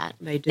kids do that.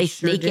 They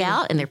sneak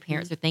out, and their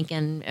parents are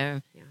thinking,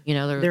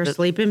 they're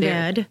asleep in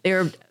bed.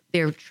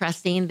 They're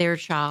trusting their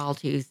child,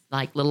 who's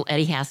like little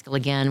Eddie Haskell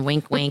again,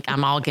 wink, wink,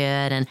 I'm all good.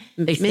 And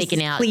they're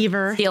sneaking out,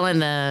 Cleaver. stealing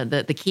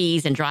the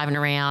keys and driving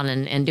around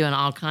and doing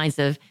all kinds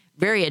of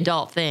very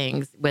adult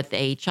things with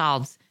a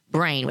child's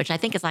brain, which I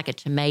think is like a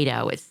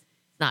tomato. It's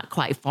not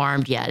quite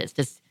formed yet. It's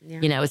just,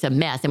 it's a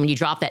mess. And when you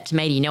drop that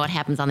tomato, you know what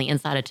happens on the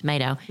inside of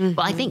tomato. Well,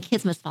 I think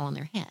kids must fall on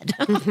their head.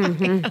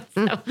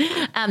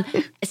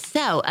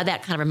 So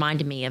that kind of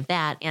reminded me of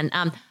that. And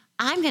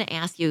I'm going to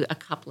ask you a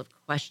couple of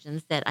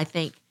questions that I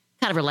think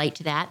kind of relate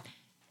to that.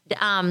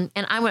 And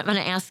I'm going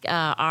to ask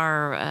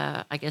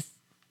our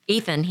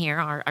Ethan here,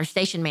 our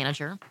station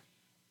manager.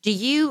 Do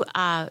you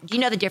know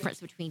the difference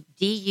between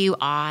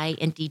DUI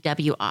and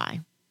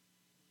DWI?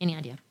 Any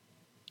idea?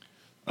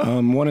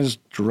 One is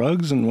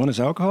drugs and one is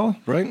alcohol,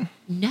 right?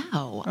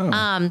 No.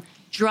 Oh.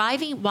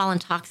 Driving while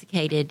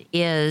intoxicated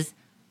is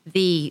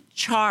the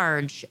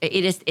charge.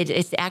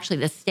 It's actually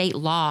the state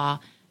law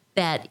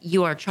that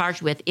you are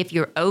charged with if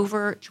you're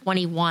over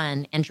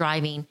 21 and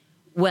driving,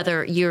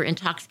 whether you're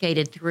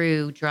intoxicated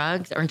through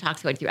drugs or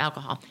intoxicated through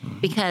alcohol.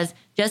 Because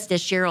just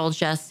as Cheryl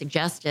just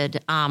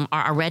suggested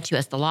or read to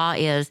us, the law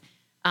is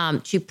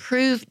to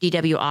prove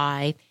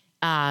DWI.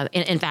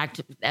 In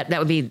fact, that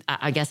would be,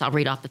 I guess I'll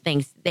read off the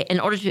things. In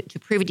order to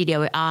prove a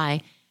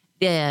DWI,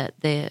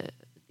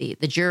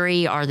 the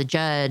jury or the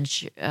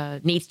judge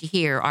needs to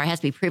hear, or it has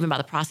to be proven by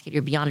the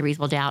prosecutor beyond a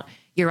reasonable doubt,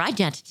 your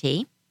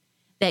identity,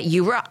 that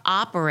you were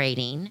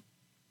operating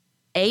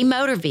a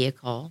motor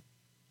vehicle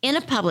in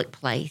a public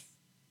place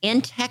in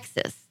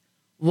Texas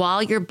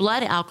while your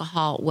blood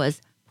alcohol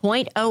was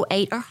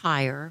 0.08 or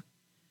higher,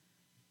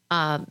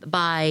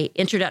 by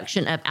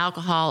introduction of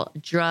alcohol,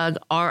 drug,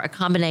 or a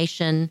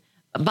combination,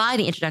 by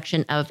the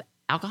introduction of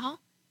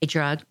alcohol, a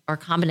drug, or a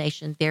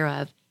combination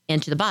thereof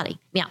into the body.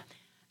 Now,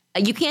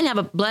 you can't have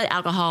a blood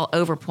alcohol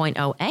over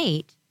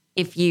 0.08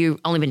 if you've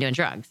only been doing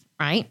drugs,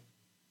 right?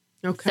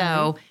 Okay.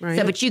 So,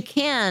 but you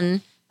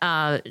can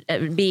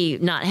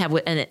not have,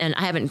 and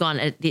I haven't gone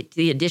to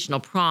the additional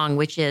prong,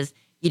 which is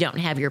you don't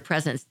have your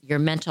presence, your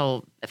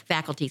mental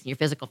faculties and your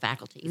physical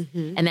faculties.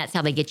 And that's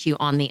how they get you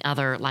on the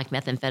other, like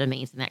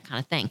methamphetamines and that kind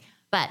of thing.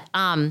 But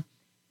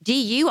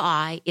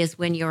DUI is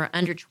when you're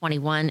under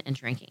 21 and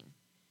drinking.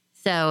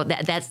 So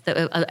that's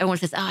everyone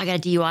says, oh, I got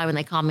a DUI when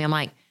they call me. I'm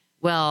like,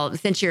 well,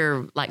 since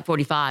you're like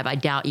 45, I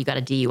doubt you got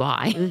a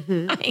DUI.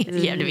 You have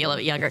to be a little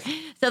bit younger.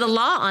 So the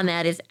law on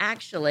that is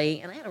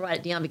actually, and I had to write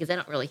it down because I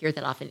don't really hear it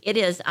that often. It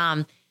is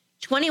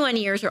 21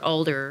 years or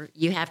older,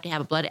 you have to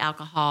have a blood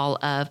alcohol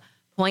of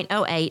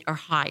 0.08 or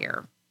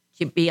higher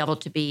to be able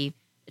to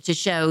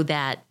show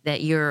that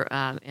you're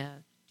to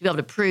be able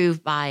to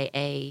prove by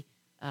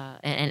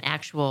an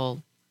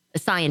actual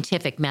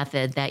scientific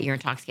method that you're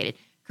intoxicated.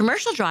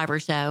 Commercial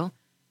drivers, though,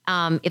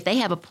 if they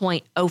have a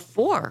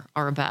 0.04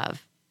 or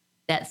above,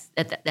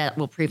 that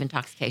will prove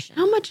intoxication.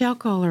 How much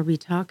alcohol are we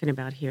talking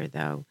about here,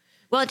 though?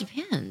 Well, it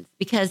depends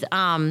because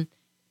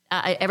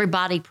every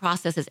body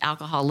processes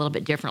alcohol a little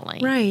bit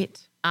differently. Right.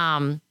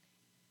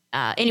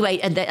 Anyway,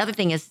 the other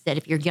thing is that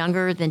if you're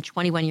younger than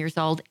 21 years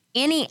old,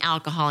 any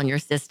alcohol in your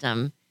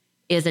system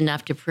is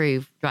enough to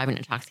prove driving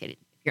intoxicated.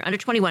 If you're under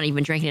 21 and you've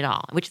been drinking at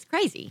all, which is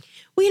crazy.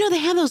 Well, they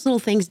have those little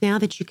things now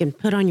that you can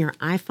put on your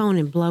iPhone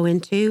and blow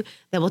into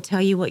that will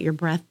tell you what your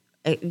breath,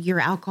 your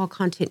alcohol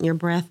content in your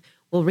breath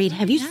will read.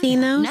 Have you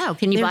seen those? No.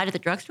 Can you buy it at the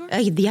drugstore?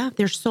 Yeah,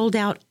 they're sold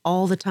out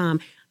all the time.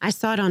 I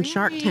saw it on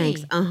Shark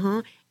Tanks.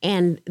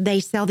 And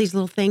they sell these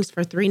little things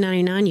for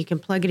 $3.99. You can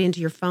plug it into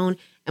your phone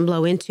and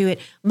blow into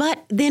it.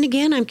 But then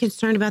again, I'm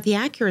concerned about the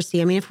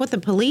accuracy. I mean, if what the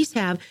police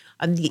have,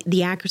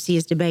 the accuracy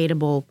is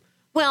debatable.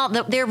 Well,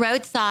 their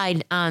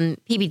roadside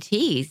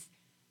PBTs,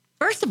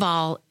 first of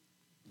all,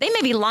 they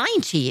may be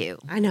lying to you.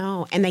 I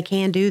know, and they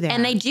can do that.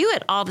 And they do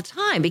it all the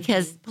time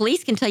because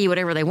police can tell you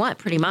whatever they want,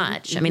 pretty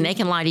much. I mean, they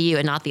can lie to you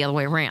and not the other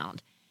way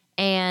around.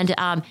 And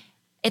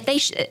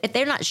if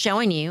they're not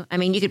showing you, I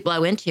mean, you could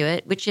blow into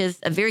it, which is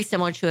very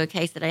similar to a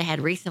case that I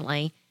had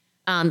recently.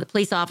 The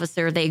police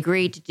officer, they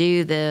agreed to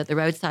do the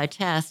roadside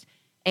test,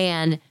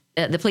 and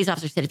the police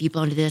officer said, if you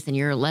blow into this and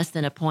you're less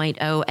than a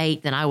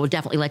 0.08, then I will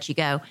definitely let you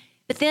go.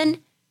 But then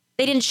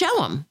they didn't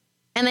show him,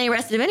 and they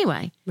arrested him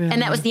anyway. Really?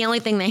 And that was the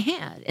only thing they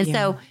had. And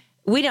so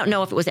we don't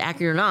know if it was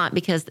accurate or not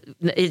because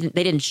they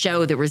didn't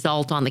show the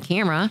result on the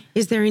camera.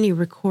 Is there any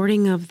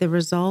recording of the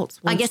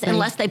results? I guess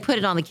unless they put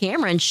it on the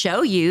camera and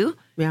show you.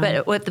 Yeah.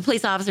 But if the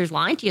police officer's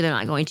lying to you, they're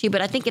not going to.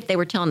 But I think if they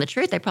were telling the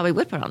truth, they probably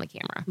would put it on the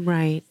camera.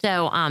 Right.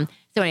 So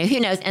anyway, who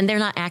knows? And they're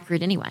not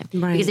accurate anyway.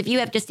 Right. Because if you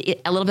have just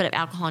a little bit of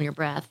alcohol in your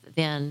breath,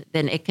 then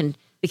it can,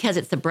 because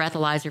it's the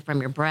breathalyzer from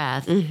your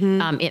breath,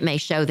 it may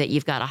show that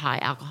you've got a high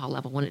alcohol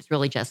level when it's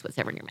really just what's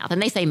ever in your mouth.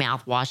 And they say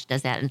mouthwash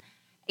does that. And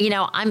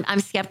I'm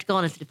skeptical,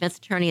 and as a defense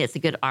attorney, it's a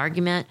good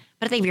argument.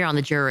 But I think if you're on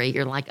the jury,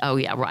 you're like, oh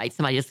yeah, right.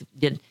 Somebody just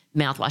did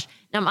mouthwash.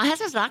 Now my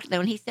husband's a doctor though,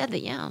 and he said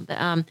that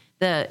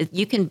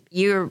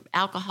your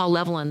alcohol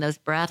level in those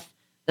breath,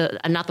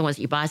 not the ones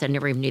that you buy, so I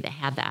never even knew they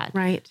had that.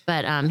 Right.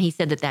 But he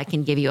said that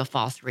can give you a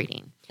false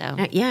reading. So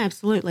yeah,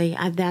 absolutely.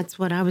 That's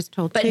what I was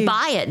told too. But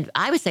buy it.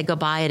 I would say go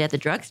buy it at the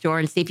drugstore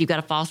and see if you've got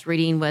a false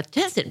reading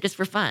test it just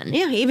for fun.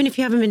 Yeah, even if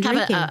you haven't been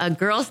drinking. Have a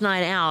girls'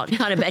 night out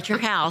kind of at your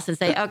house and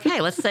say,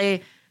 okay, let's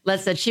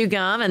chew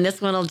gum, and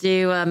this one will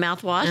do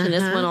mouthwash, and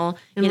this one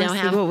will,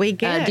 have what we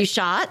get. Do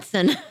shots.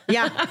 And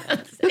yeah,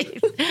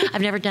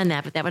 I've never done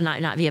that, but that would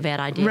not be a bad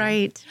idea.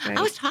 Right.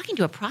 I was talking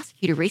to a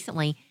prosecutor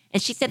recently,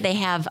 and she said they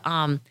have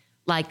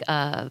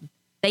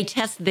they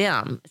test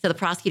them. So the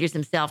prosecutors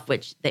themselves,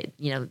 which the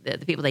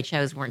people they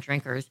chose weren't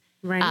drinkers,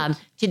 right?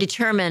 To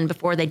determine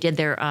before they did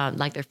their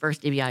their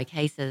first DWI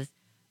cases,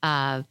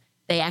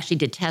 they actually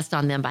did tests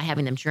on them by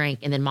having them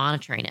drink and then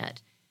monitoring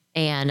it.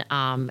 And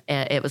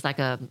it was I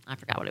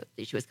forgot what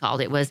she was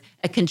called. It was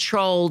a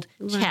controlled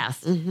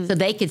test. Mm-hmm. So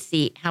they could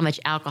see how much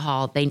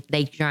alcohol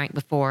they drank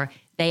before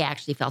they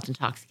actually felt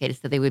intoxicated,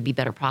 so they would be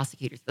better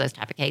prosecutors for those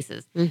type of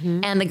cases.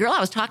 Mm-hmm. And the girl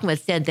I was talking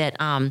with said that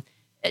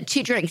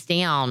 2 drinks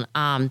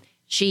down,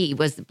 she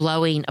was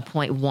blowing a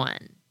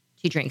 0.1,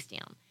 2 drinks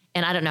down.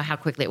 And I don't know how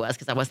quickly it was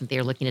because I wasn't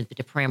there looking at the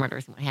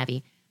parameters and what have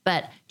you.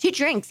 But 2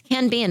 drinks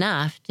can be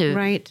enough to.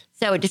 Right.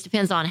 So it just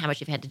depends on how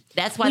much you've had to.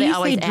 That's why when they you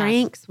always say ask.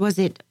 Drinks, was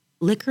it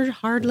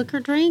hard liquor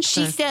drinks?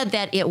 She said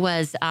that it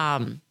was,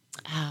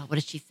 what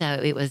did she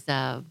say? It was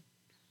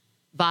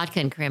vodka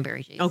and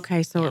cranberry juice.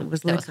 Okay, so it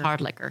was liquor. It was hard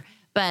liquor.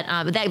 But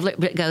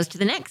that goes to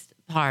the next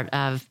part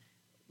of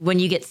when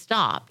you get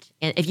stopped.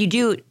 And if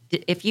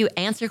you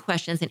answer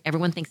questions and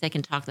everyone thinks they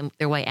can talk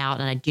their way out,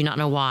 and I do not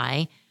know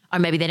why, or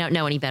maybe they don't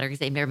know any better because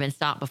they've never been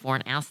stopped before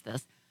and asked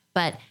this,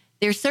 but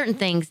there's certain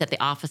things that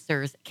the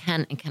officers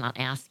can and cannot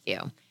ask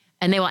you.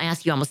 And they will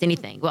ask you almost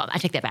anything. Well, I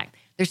take that back.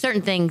 There's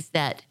certain things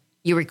that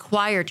you're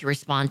required to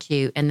respond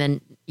to, and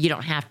then you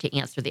don't have to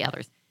answer the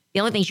others. The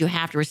only things you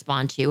have to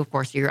respond to, of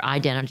course, are your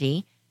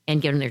identity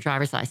and give them their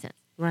driver's license.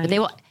 Right.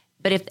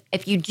 But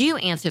if you do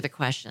answer the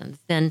questions,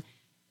 then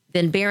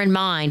bear in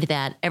mind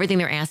that everything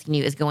they're asking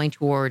you is going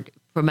toward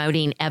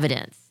promoting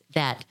evidence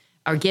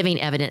or giving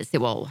evidence that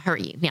will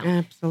hurt you. Now,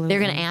 absolutely, they're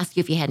going to ask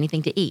you if you had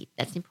anything to eat.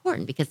 That's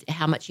important because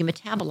how much you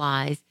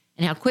metabolize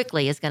and how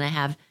quickly it's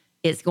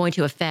going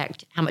to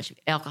affect how much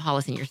alcohol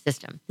is in your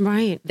system.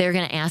 Right. They're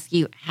going to ask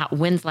you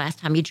when's the last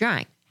time you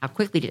drank? How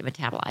quickly did it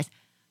metabolize?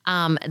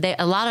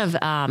 A lot of,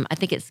 I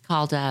think it's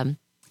called, and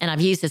I've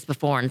used this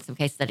before in some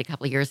case study a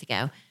couple of years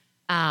ago.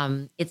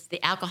 It's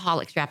the alcohol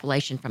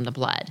extrapolation from the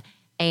blood.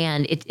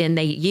 And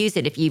they use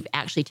it if you've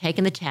actually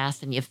taken the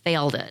test and you've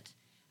failed it,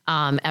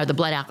 or the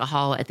blood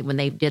alcohol when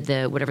they did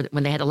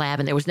when they had the lab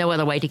and there was no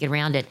other way to get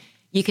around it.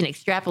 You can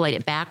extrapolate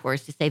it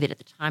backwards to say that at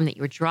the time that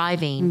you were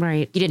driving,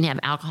 right, you didn't have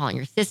alcohol in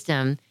your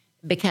system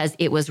because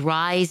it was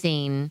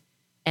rising.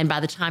 And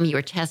by the time you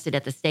were tested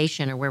at the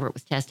station or wherever it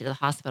was tested at the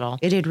hospital,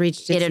 it had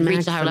reached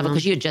a higher level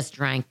because you had just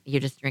drank.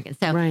 You're just drinking.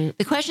 So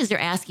the questions they're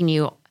asking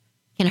you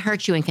can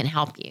hurt you and can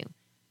help you.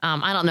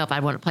 I don't know if I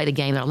want to play the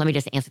game, but let me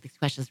just answer these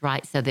questions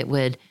right so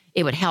that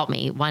it would help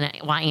me.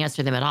 Why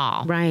answer them at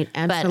all? Right,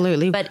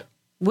 absolutely. But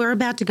we're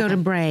about to go to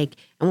break,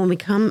 and when we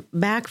come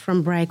back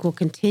from break, we'll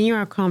continue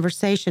our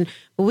conversation.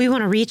 But we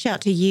want to reach out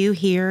to you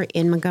here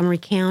in Montgomery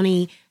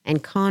County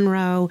and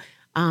Conroe.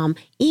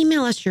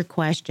 Email us your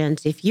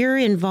questions. If you're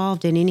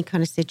involved in any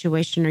kind of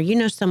situation or you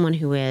know someone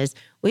who is,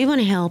 We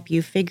want to help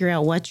you figure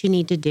out what you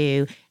need to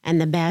do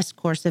and the best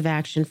course of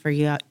action for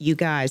you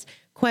guys.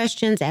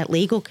 Questions at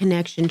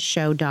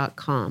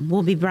legalconnectionshow.com.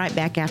 We'll be right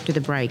back after the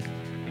break.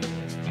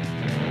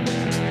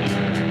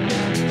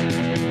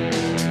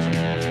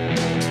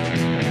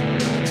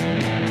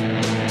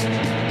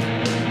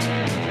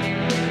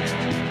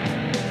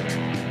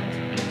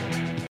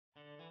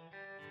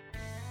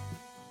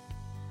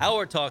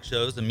 Our talk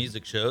shows and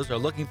music shows are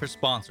looking for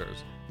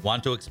sponsors.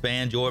 Want to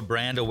expand your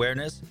brand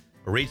awareness?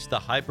 Reach the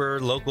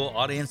hyper-local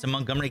audience in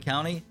Montgomery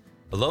County?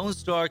 Lone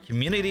Star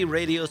Community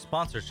Radio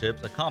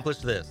sponsorships accomplish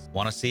this.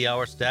 Want to see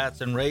our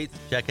stats and rates?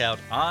 Check out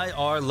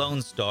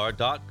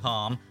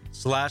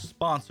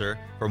irlonestar.com/sponsor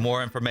for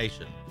more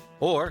information.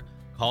 Or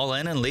call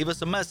in and leave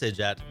us a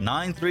message at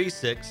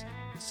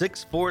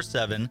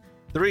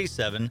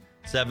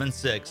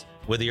 936-647-3776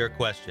 with your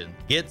question.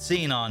 Get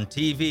seen on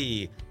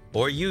TV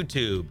or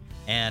YouTube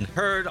and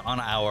heard on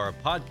our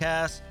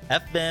podcast,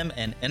 FM,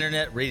 and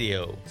internet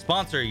radio.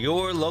 Sponsor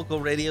your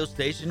local radio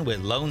station with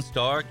Lone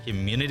Star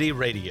Community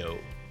Radio.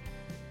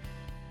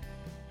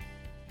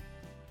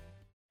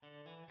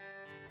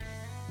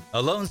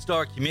 Lone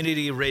Star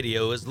Community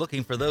Radio is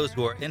looking for those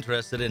who are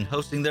interested in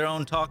hosting their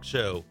own talk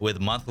show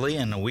with monthly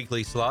and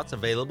weekly slots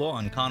available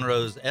on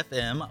Conroe's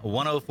FM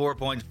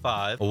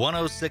 104.5,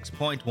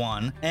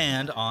 106.1,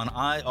 and on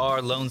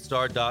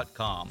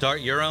irlonestar.com. Start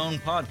your own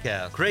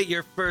podcast, create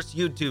your first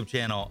YouTube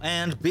channel,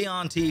 and be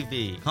on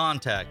TV.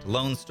 Contact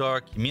Lone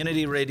Star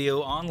Community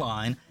Radio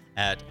online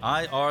at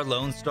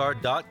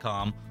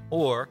irlonestar.com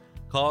or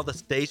call the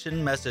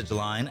station message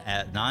line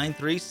at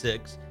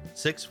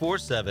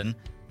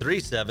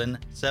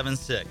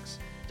 936-647-3776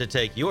 to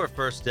take your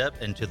first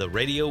step into the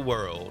radio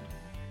world.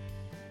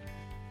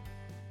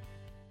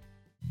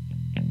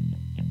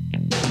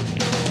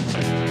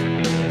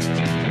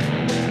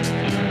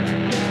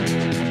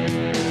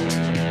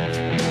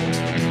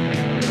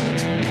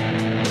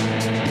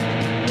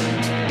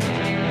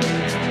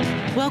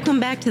 Welcome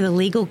back to the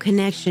Legal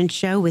Connection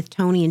Show with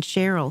Toni and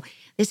Cheryl.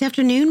 This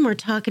afternoon, we're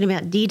talking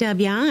about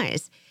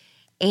DWIs.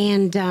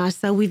 And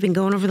so we've been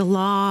going over the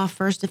law,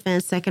 first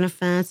offense, second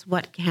offense,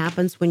 what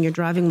happens when you're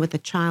driving with a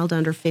child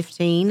under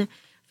 15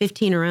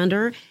 or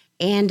under.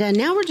 And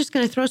now we're just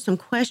going to throw some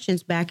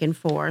questions back and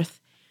forth.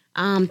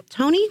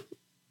 Toni,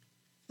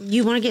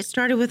 you want to get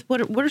started with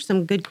what are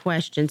some good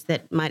questions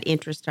that might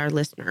interest our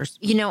listeners?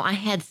 You know, I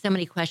had so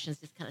many questions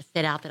just kind of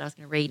set out that I was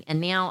going to read.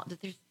 And now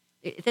there's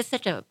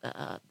such a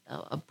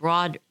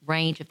broad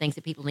range of things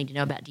that people need to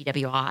know about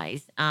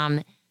DWIs.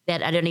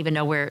 That I don't even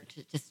know where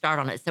to start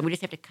on it. So we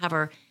just have to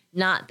cover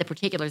not the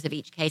particulars of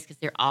each case because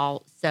they're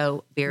all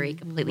so very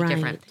completely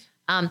different.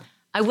 I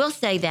will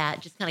say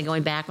that just kind of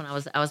going back when I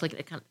was looking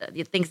at kind of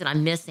the things that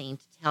I'm missing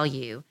to tell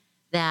you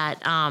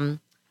that, for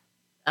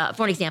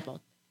an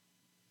example,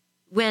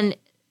 when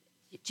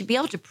to be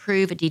able to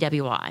prove a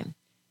DWI,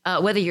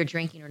 whether you're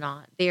drinking or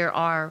not,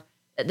 the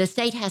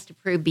state has to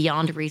prove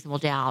beyond a reasonable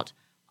doubt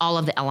all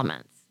of the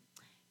elements.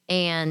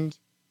 And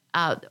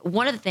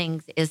one of the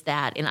things is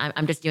that, and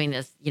I'm just doing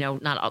this,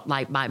 not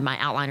like my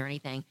outline or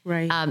anything.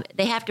 Right.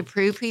 They have to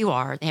prove who you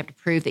are. They have to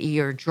prove that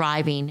you're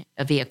driving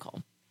a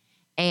vehicle,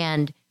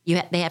 and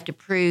they have to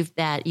prove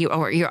that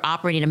you're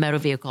operating a motor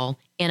vehicle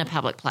in a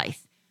public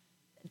place.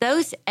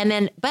 But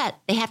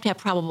they have to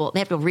have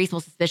reasonable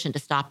suspicion to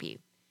stop you.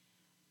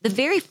 The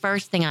very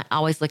first thing I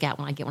always look at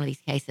when I get one of these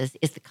cases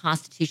is the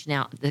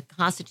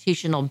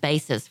constitutional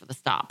basis for the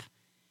stop,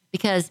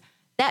 because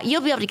that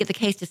you'll be able to get the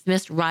case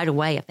dismissed right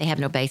away if they have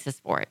no basis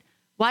for it.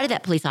 Why did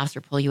that police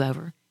officer pull you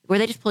over? Were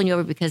they just pulling you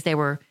over because they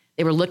were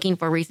looking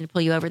for a reason to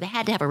pull you over? They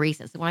had to have a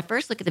reason. So when I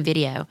first look at the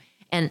video,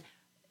 and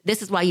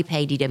this is why you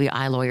pay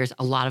DWI lawyers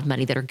a lot of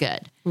money that are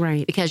good,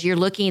 right? Because you're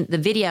looking. The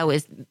video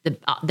is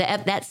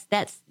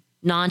that's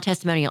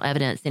non-testimonial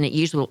evidence, and it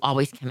usually will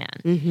always come in.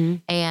 Mm-hmm.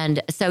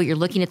 And so you're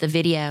looking at the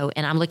video,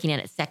 and I'm looking at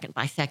it second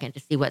by second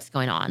to see what's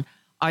going on.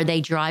 Are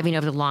they driving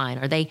over the line?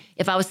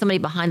 If I was somebody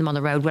behind them on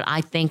the road, would I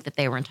think that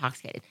they were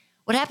intoxicated?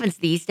 What happens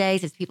these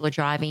days is people are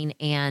driving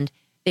and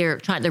they're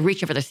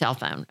reaching for their cell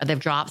phone, or they've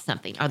dropped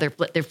something, or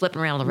they're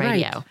flipping around on the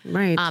radio.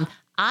 Right.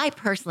 I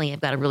personally have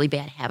got a really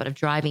bad habit of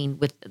driving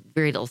with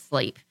very little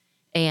sleep,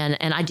 and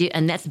I do,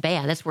 and that's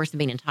bad. That's worse than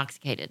being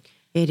intoxicated.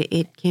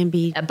 It can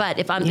be. But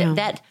if I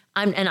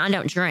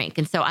don't drink,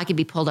 and so I could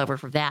be pulled over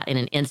for that in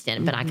an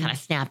instant, but I kind of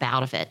snap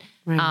out of it.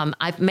 Right.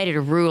 I've made it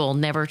a rule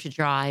never to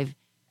drive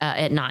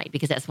at night,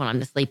 because that's when I'm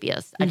the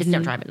sleepiest. I just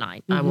don't drive at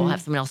night. I will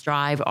have someone else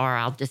drive, or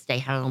I'll just stay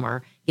home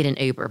or get an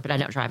Uber, but I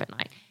don't drive at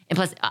night. And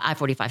plus,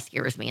 I-45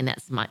 scares me, and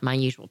that's my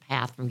usual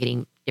path from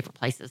getting different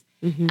places.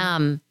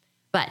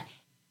 But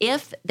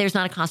if there's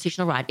not a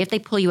constitutional right, if they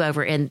pull you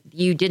over and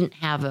you didn't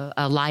have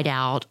a light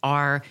out,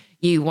 or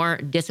you were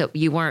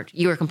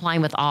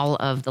complying with all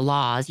of the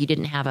laws, you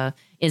didn't have a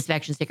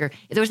inspection sticker,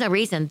 if there was no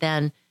reason,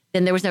 then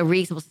there was no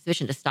reasonable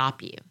suspicion to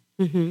stop you,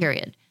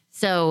 period.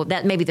 So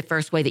that may be the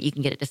first way that you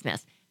can get it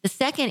dismissed. The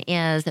second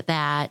is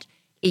that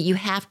you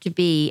have to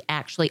be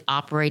actually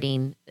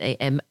operating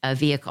a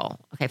vehicle.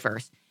 Okay,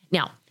 first.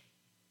 Now,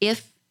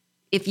 if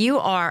you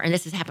are, and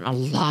this has happened in a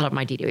lot of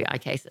my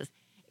DWI cases,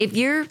 if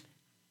you're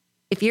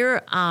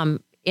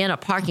in a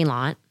parking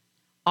lot,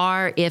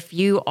 or if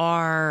you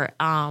are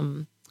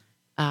all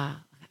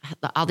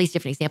these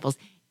different examples,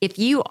 if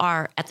you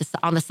are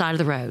on the side of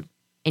the road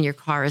and your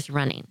car is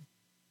running,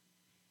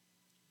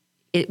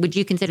 would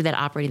you consider that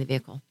operating the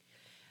vehicle?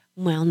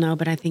 Well, no,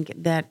 but I think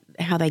that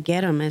how they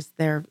get them is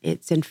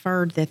it's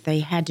inferred that they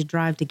had to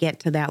drive to get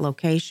to that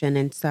location,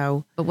 and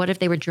so. But what if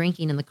they were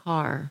drinking in the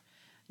car?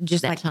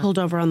 Just like pulled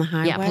over on the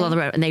highway? Yeah, pulled on the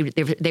road, and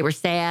they were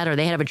sad, or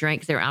they had a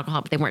drink because they were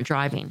alcoholic, but they weren't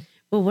driving.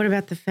 Well, what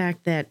about the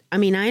fact that, I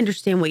mean, I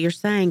understand what you're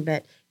saying,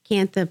 but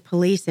can't the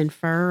police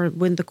infer,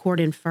 wouldn't the court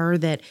infer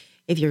that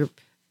if your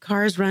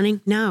car is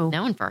running? No.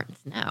 No inference,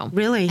 no.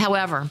 Really?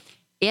 However,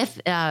 if,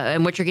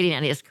 and what you're getting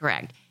at is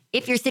correct,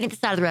 if you're sitting at the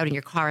side of the road and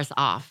your car is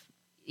off,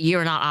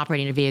 you're not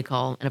operating a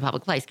vehicle in a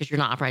public place because you're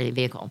not operating a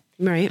vehicle.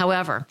 Right.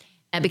 However,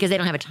 because they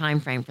don't have a time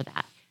frame for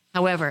that.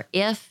 However,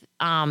 if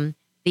the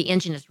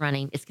engine is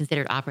running, it's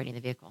considered operating the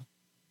vehicle.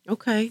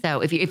 Okay.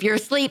 So if you're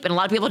asleep, and a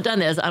lot of people have done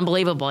this,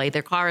 unbelievably,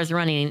 their car is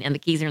running and the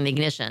keys are in the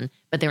ignition,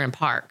 but they're in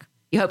park.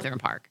 You hope they're in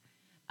park.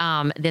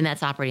 Then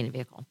that's operating the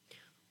vehicle.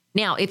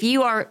 Now, if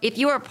you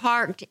are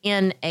parked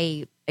in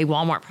a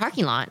Walmart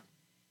parking lot,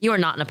 you are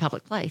not in a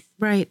public place.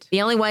 Right.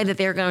 The only way that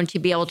they're going to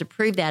be able to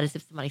prove that is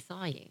if somebody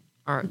saw you,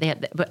 or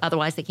but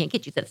otherwise they can't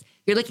get you. So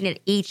you're looking at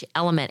each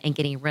element and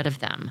getting rid of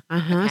them.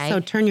 Okay? So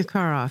turn your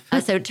car off.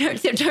 So turn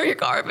your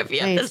car off if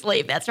you have to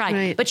sleep. That's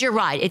right. But you're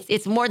right.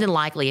 It's more than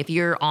likely if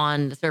you're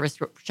on the service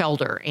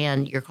shoulder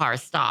and your car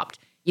is stopped,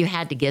 you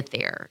had to get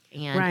there,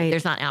 and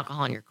there's not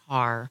alcohol in your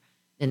car,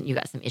 then you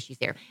got some issues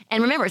there.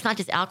 And remember, it's not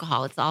just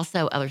alcohol; it's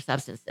also other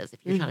substances.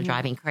 If you're kind of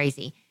driving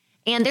crazy,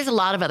 and there's a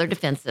lot of other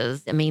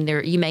defenses. I mean,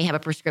 you may have a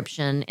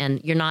prescription,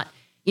 and you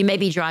may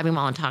be driving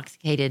while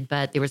intoxicated,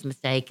 but there was a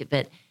mistake.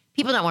 But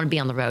people don't want to be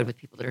on the road with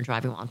people that are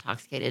driving while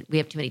intoxicated. We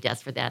have too many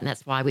deaths for that, and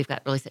that's why we've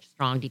got really such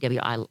strong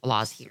DWI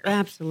laws here.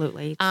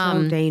 Absolutely, it's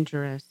so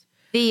dangerous.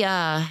 The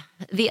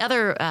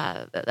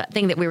other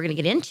thing that we were going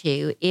to get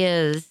into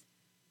is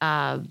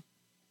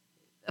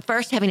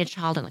first having a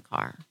child in the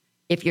car.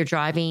 If you're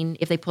driving,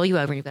 if they pull you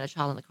over and you've got a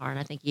child in the car, and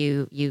I think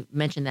you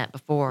mentioned that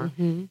before,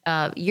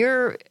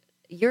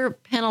 your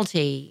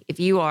penalty, if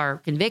you are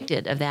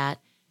convicted of that,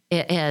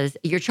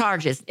 your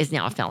charge is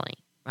now a felony,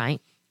 right?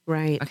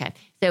 Right. Okay.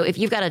 So if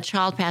you've got a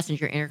child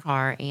passenger in your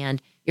car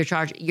and you're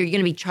going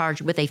to be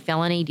charged with a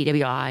felony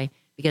DWI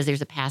because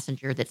there's a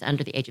passenger that's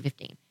under the age of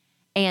 15.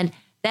 And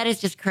that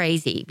is just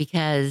crazy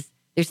because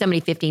there's so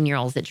many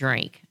 15-year-olds that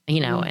drink,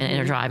 and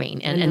are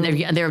driving, and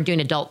they're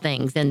doing adult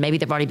things, and maybe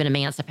they've already been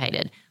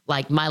emancipated,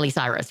 like Miley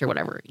Cyrus or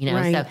whatever,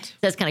 Right. So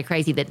that's kind of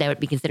crazy that would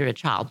be considered a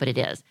child, but it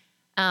is.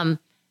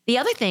 The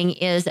other thing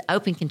is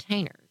open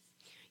containers.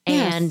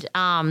 Yes.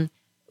 And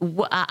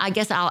I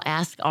guess I'll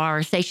ask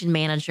our station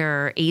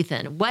manager,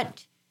 Ethan,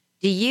 what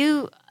do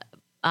you,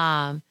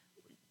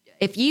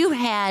 if you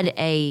had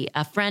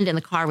a friend in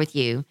the car with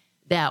you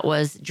that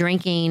was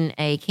drinking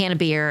a can of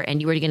beer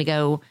and you were going to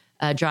go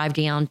drive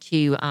down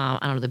to,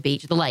 the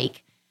beach, the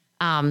lake,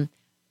 and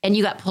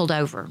you got pulled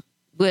over,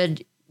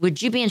 would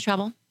you be in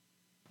trouble?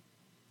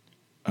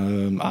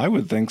 I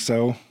would think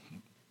so,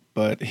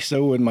 but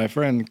so would my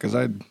friend, because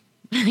I'd...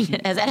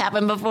 Has that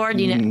happened before?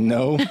 Do you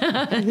know? No,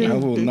 I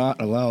will not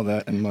allow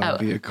that in my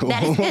vehicle.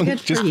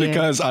 Just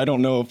because I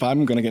don't know if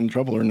I'm going to get in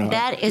trouble or not.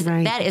 That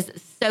is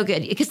so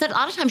good, because a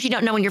lot of times you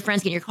don't know when your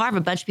friends get in your car, but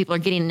a bunch of people are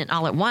getting in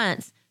all at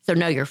once. So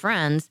know your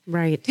friends.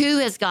 Right. Who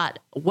has got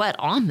what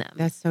on them?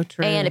 That's so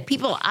true. And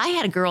I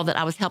had a girl that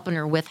I was helping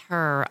her with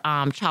her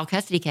child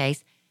custody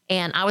case,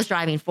 and I was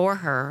driving for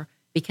her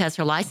because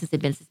her license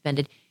had been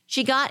suspended.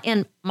 She got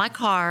in my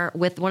car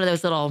with one of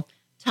those little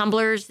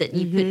tumblers that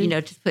you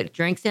could, just put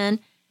drinks in.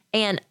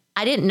 And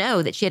I didn't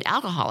know that she had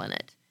alcohol in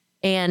it.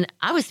 And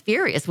I was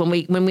furious when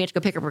we had to go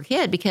pick up her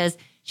kid, because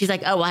she's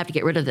like, oh, well, I have to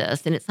get rid of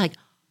this. And it's like,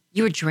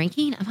 you were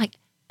drinking? I'm like,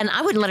 and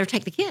I wouldn't let her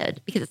take the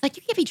kid, because it's like,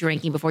 you can't be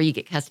drinking before you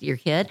get custody of your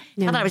kid.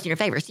 No. I thought it was in your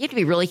favor. So you have to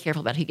be really careful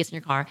about who gets in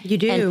your car. You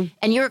do.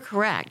 And you're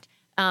correct.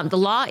 The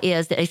law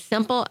is that a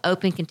simple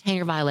open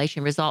container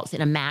violation results in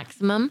a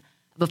maximum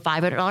of a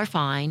 $500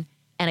 fine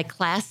and a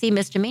Class C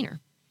misdemeanor.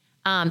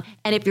 And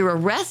if you're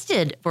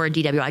arrested for a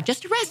DWI,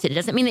 just arrested, it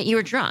doesn't mean that you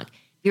were drunk.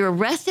 If you're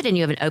arrested and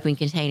you have an open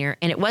container,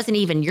 and it wasn't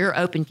even your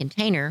open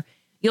container,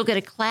 you'll get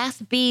a Class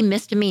B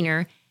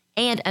misdemeanor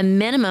and a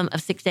minimum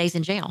of 6 days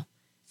in jail.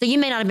 So you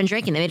may not have been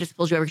drinking. They may just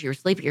pulled you over because you were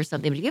sleepy or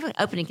something. But if you have an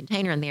open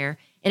container in there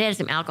and it has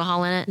some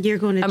alcohol in it, you're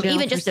going to jail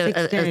even for just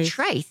 6 days. A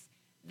trace,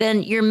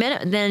 then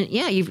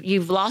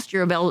you've lost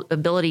your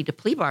ability to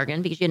plea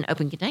bargain because you had an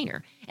open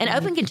container. An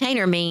open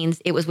container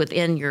means it was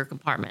within your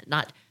compartment,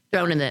 not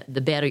thrown in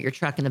the bed or your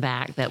truck in the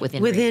back, but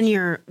within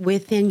your the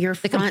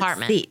front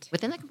compartment seat.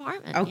 Within the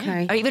compartment.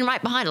 Okay. Yeah. Or even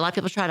right behind. A lot of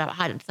people try to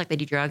hide it. It's like they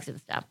do drugs and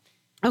stuff.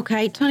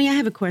 Okay, Toni, I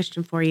have a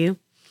question for you.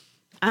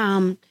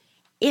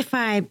 If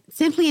I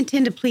simply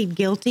intend to plead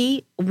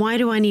guilty, why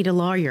do I need a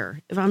lawyer?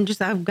 If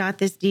I've got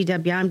this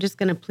DWI, I'm just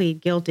going to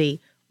plead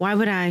guilty. Why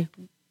would I?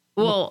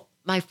 Well,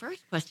 my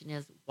first question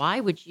is, why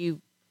would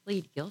you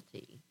plead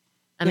guilty?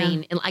 I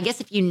mean, I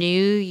guess if you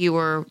knew you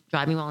were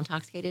driving while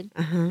intoxicated,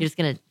 you're just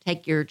going to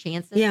take your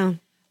chances. Yeah.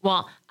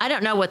 Well, I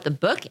don't know what the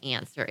book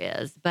answer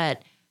is,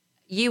 but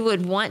you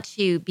would want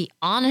to be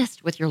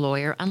honest with your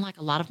lawyer, unlike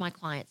a lot of my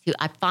clients who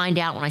I find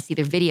out when I see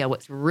their video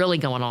what's really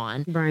going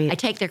on. Right. I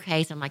take their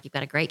case. I'm like, you've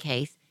got a great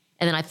case.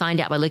 And then I find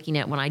out by looking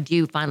at when I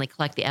do finally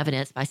collect the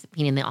evidence by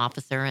subpoenaing the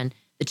officer and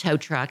the tow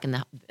truck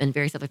and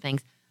various other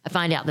things, I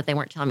find out that they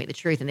weren't telling me the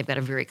truth and they've got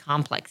a very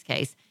complex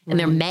case. And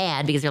they're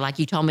mad because they're like,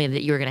 you told me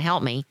that you were going to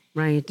help me.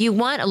 Right. You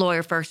want a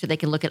lawyer first so they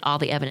can look at all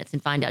the evidence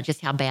and find out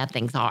just how bad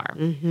things are.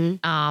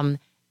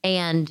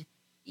 And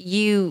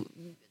you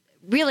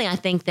really, I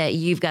think that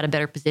you've got a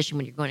better position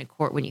when you're going to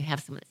court when you have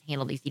someone that's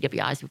handled these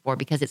DWIs before,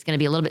 because it's going to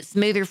be a little bit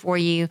smoother for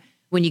you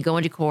when you go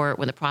into court,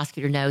 when the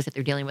prosecutor knows that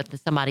they're dealing with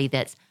somebody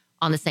that's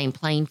on the same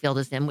playing field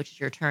as them, which is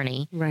your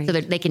attorney. Right. So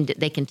that they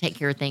can take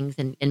care of things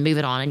and move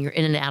it on, and you're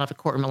in and out of a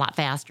courtroom a lot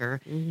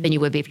faster than you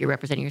would be if you're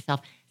representing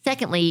yourself.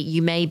 Secondly,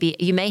 you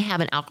may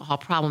have an alcohol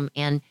problem,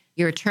 and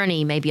your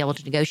attorney may be able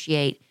to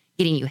negotiate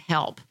getting you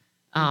help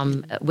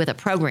with a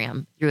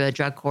program through a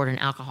drug court or an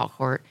alcohol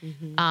court.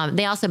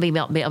 They also may be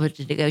able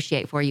to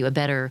negotiate for you a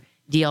better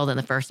deal than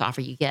the first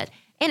offer you get.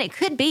 And it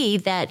could be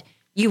that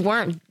you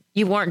weren't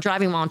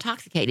driving while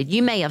intoxicated.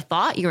 You may have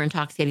thought you were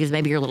intoxicated because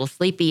maybe you're a little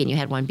sleepy and you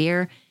had one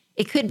beer.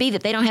 It could be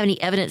that they don't have any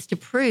evidence to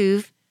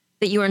prove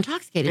that you were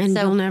intoxicated. And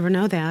so you'll never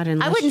know that.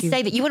 I wouldn't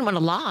say that you wouldn't want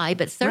to lie,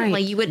 but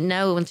certainly you wouldn't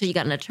know until you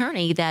got an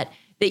attorney that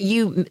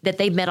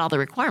they met all the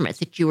requirements,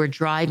 that you were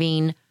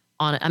driving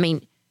on. I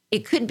mean,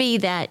 it could be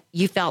that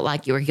you felt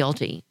like you were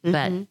guilty,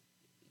 but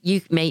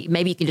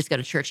maybe you can just go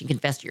to church and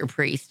confess to your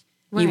priest.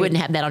 You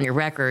wouldn't have that on your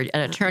record.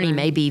 An attorney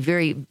may be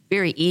very,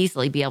 very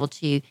easily be able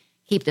to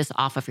keep this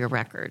off of your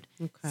record.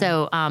 Okay.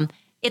 So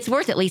it's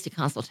worth at least a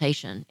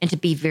consultation and to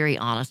be very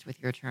honest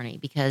with your attorney,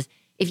 because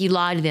if you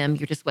lie to them,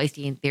 you're just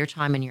wasting their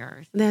time and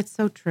yours. That's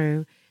so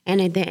true. And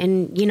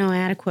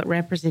adequate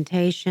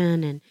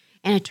representation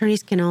and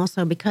attorneys can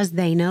also, because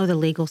they know the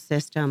legal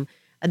system,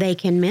 they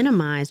can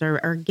minimize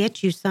or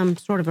get you some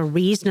sort of a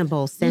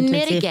reasonable sentence.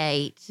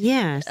 Mitigate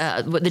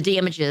the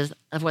damages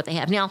of what they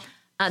have. Now,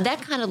 that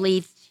kind of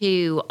leads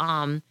to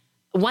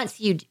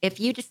if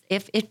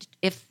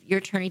your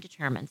attorney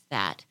determines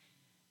that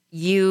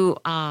you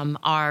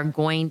are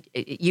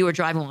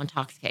driving while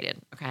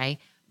intoxicated, okay,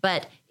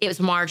 but it was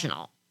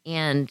marginal,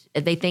 and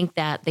they think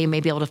that they may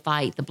be able to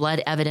fight the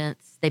blood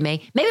evidence.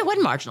 Maybe it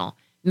wasn't marginal.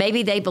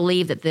 Maybe they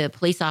believe that the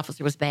police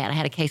officer was bad. I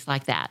had a case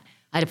like that.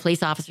 I had a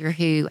police officer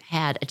who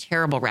had a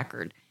terrible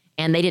record,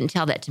 and they didn't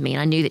tell that to me.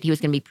 And I knew that he was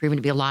going to be proven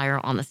to be a liar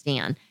on the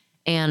stand.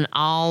 And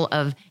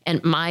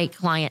my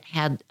client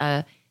had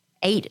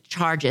 8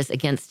 charges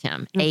against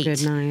him. 8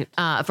 good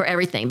night. For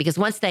everything. Because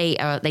once they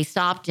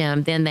stopped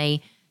him, then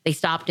they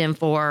stopped him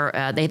for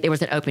there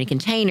was an open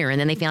container, and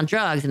then they found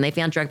drugs, and they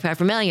found drug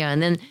paraphernalia,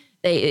 and then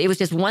it was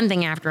just one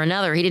thing after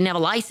another. He didn't have a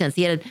license.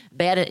 He had a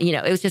bad,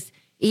 it was just,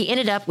 he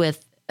ended up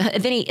with.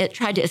 Then he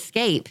tried to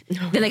escape.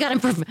 Then they got him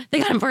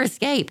for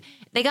escape.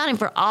 They got him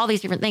for all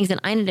these different things, and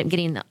I ended up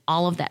getting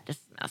all of that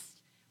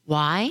dismissed.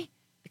 Why?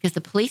 Because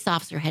the police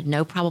officer had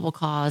no probable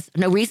cause,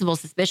 no reasonable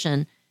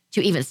suspicion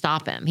to even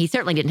stop him. He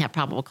certainly didn't have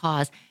probable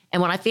cause.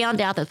 And when I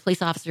found out that the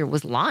police officer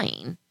was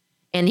lying,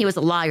 and he was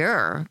a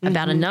liar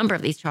about a number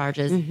of these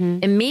charges,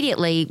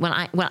 immediately when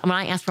I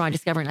asked for my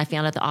discovery and I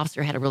found out the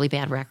officer had a really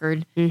bad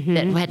record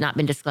that had not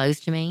been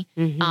disclosed to me,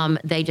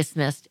 they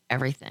dismissed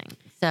everything.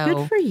 So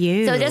good for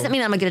you. So it doesn't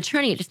mean I'm a good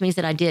attorney. It just means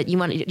that I did. You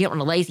don't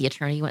want a lazy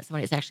attorney. You want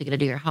somebody that's actually going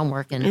to do your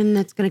homework and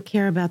that's going to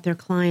care about their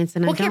clients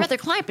and care about their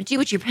client, but do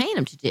what you're paying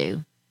them to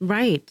do.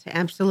 Right.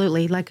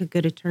 Absolutely. Like a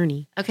good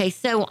attorney. Okay.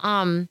 So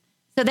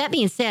so that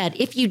being said,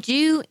 if you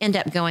do end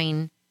up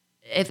going.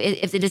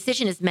 If the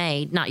decision is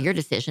made, not your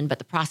decision, but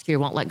the prosecutor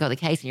won't let go of the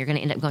case and you're going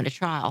to end up going to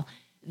trial,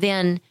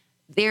 then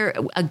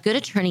a good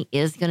attorney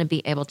is going to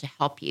be able to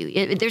help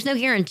you. There's no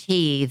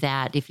guarantee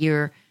that if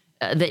you're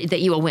that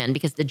you will win,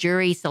 because the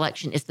jury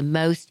selection is the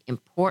most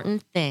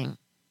important thing.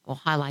 We'll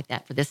highlight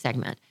that for this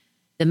segment.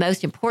 The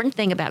most important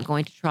thing about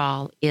going to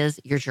trial is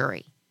your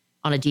jury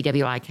on a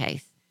DWI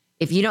case.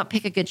 If you don't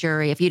pick a good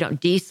jury, if you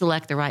don't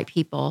deselect the right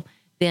people,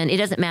 then it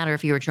doesn't matter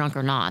if you were drunk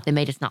or not. They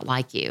may just not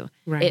like you.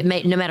 Right.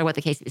 No matter what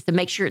the case is. So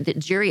make sure that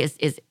jury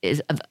is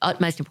of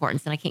utmost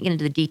importance. And I can't get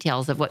into the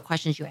details of what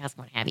questions you ask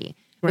and what have you.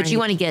 Right. But you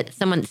want to get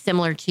someone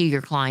similar to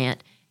your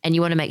client, and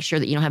you want to make sure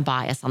that you don't have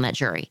bias on that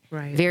jury.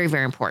 Right. Very,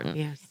 very important.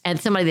 Yes. And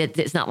somebody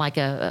that's not like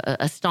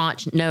a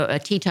staunch, a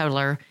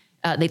teetotaler.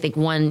 They think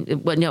one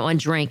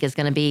drink is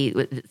going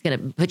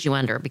to put you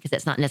under, because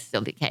that's not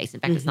necessarily the case.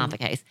 In fact, it's not the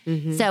case.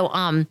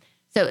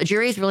 So a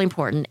jury is really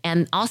important.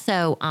 And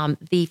also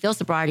the field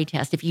sobriety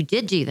test, if you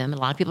did do them, and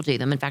a lot of people do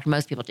them, in fact,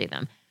 most people do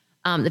them,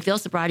 the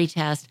field sobriety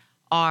tests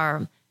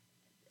are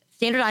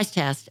standardized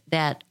tests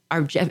that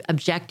are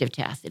objective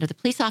tests. And if the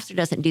police officer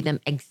doesn't do them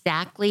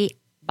exactly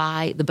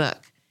by the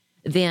book,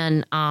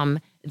 then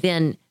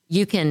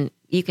you can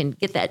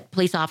get that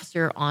police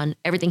officer on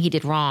everything he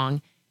did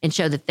wrong and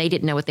show that they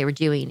didn't know what they were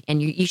doing.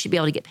 And you should be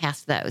able to get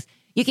past those.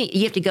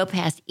 You have to go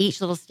past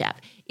each little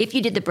step. If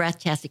you did the breath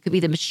test, it could be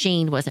the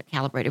machine wasn't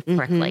calibrated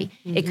correctly.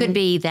 It could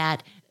be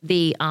that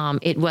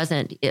it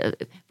wasn't,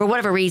 for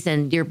whatever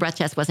reason, your breath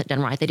test wasn't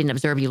done right. They didn't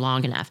observe you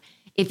long enough.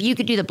 If you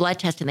could do the blood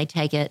test and they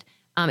take it,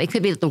 it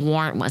could be that the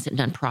warrant wasn't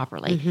done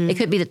properly. It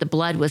could be that the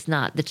blood was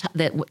not,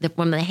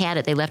 when they had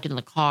it, they left it in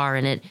the car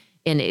and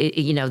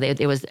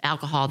there was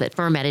alcohol that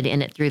fermented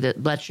in it through the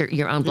blood sugar,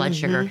 your own blood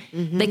sugar.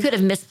 They could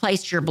have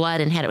misplaced your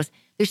blood and had it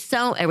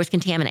was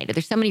contaminated.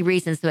 There's so many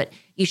reasons that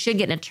you should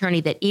get an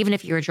attorney that even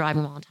if you're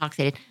driving while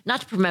intoxicated,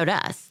 not to promote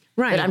us,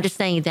 right? But I'm just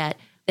saying that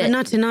but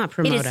not to not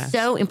promote us. It is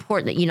so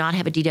important that you not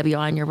have a DWI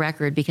on your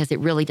record because it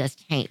really does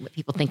taint what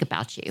people think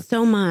about you.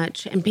 So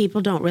much, and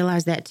people don't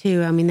realize that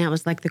too. I mean, that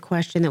was like the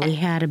question that we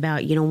had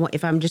about, what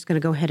if I'm just going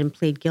to go ahead and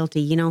plead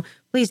guilty?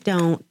 Please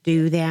don't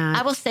do that.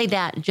 I will say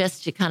that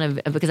just to kind of,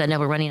 because I know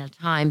we're running out of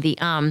time,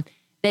 that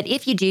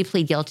if you do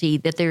plead guilty,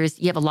 that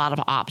you have a lot of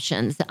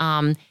options.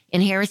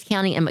 In Harris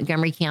County and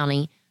Montgomery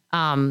County,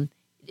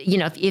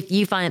 if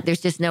you find that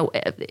there's just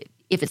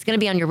if it's going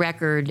to be on your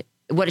record,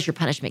 what is your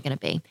punishment going to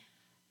be?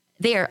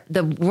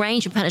 The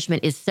range of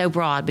punishment is so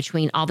broad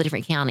between all the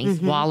different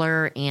counties,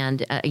 Waller and,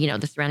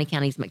 the surrounding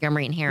counties,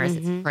 Montgomery and Harris.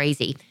 It's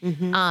crazy.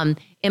 In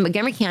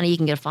Montgomery County, you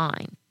can get a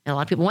fine. And a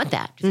lot of people want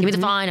that. Just give me the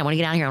fine. I want to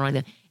get out of here. I want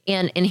to.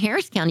 And in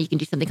Harris County, you can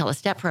do something called a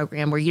STEP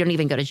program where you don't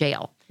even go to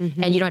jail.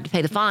 And you don't have to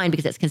pay the fine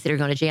because that's considered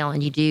going to jail.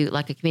 And you do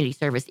like a community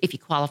service if you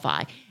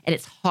qualify. And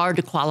it's hard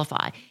to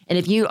qualify. And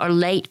if you are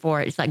late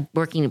for it, it's like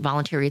working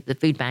voluntarily at the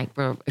food bank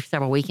for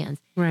several weekends.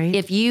 Right.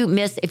 If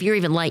you're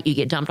even late, you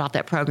get dumped off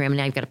that program and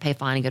now you've got to pay a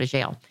fine and go to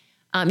jail.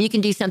 You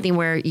can do something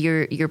where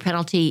your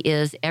penalty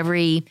is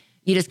you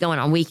just go in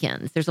on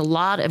weekends. There's a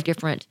lot of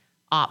different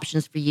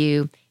options for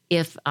you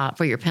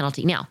for your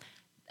penalty. Now,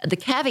 the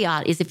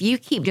caveat is if you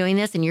keep doing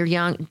this and you're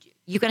young,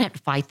 you're going to have to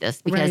fight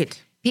this because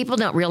people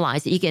don't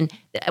realize that you can,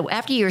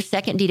 after your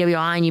second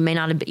DWI, and you may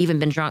not have even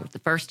been drunk the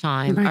first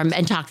time or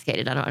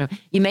intoxicated. I don't know.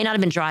 You may not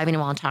have been driving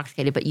while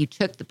intoxicated, but you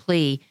took the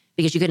plea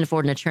because you couldn't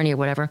afford an attorney or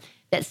whatever.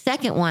 That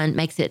second one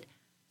makes it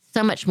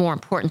so much more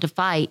important to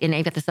fight. And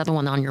you've got this other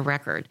one on your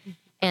record.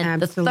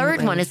 And the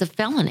third one is a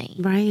felony.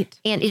 Right.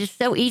 And it is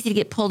so easy to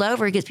get pulled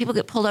over because people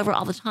get pulled over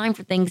all the time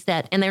for things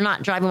and they're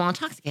not driving while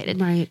intoxicated.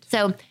 Right.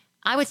 So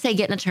I would say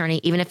get an attorney,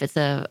 even if it's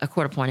a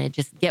court appointed,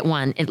 just get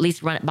one, at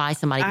least run it by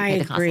somebody to pay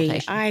the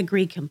consultation. I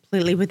agree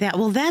completely with that.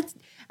 Well, that's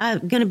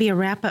going to be a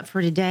wrap up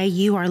for today.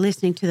 You are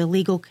listening to the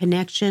Legal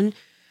Connection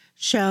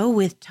Show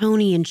with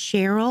Toni and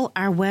Cheryl.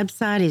 Our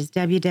website is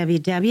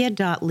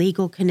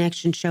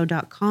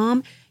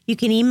www.legalconnectionshow.com. You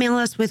can email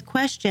us with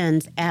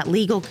questions at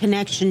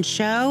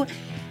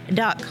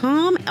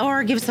legalconnectionshow.com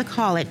or give us a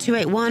call at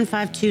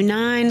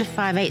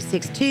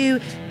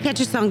 281-529-5862.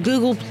 Catch us on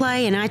Google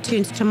Play and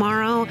iTunes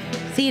tomorrow.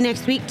 See you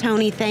next week,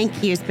 Toni.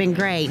 Thank you. It's been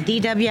great.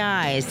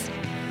 DWIs.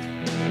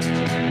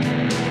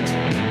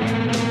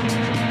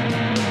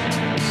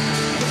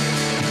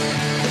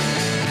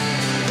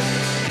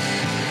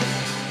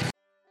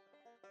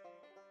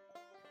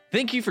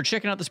 Thank you for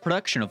checking out this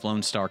production of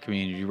Lone Star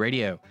Community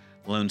Radio.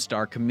 Lone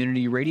Star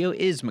Community Radio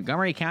is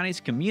Montgomery County's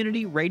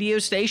community radio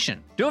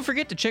station. Don't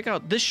forget to check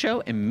out this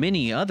show and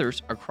many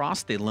others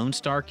across the Lone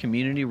Star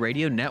Community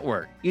Radio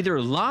Network,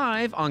 either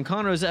live on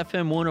Conroe's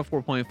FM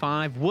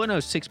 104.5,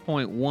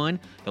 106.1,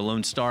 the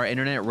Lone Star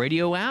Internet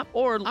Radio app,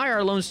 or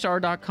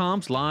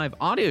irlonestar.com's live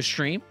audio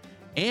stream,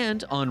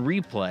 and on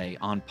replay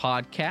on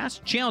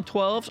podcast, Channel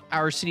 12's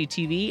Our City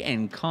TV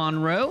in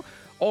Conroe,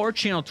 or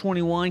Channel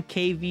 21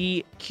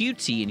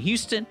 KVQT in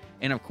Houston,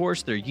 and of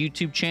course their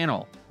YouTube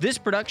channel. This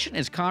production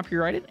is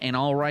copyrighted and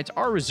all rights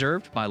are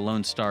reserved by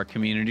Lone Star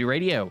Community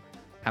Radio.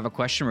 Have a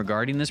question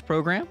regarding this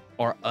program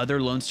or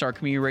other Lone Star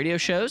Community Radio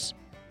shows?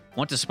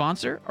 Want to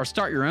sponsor or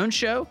start your own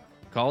show?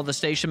 Call the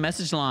station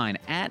message line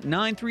at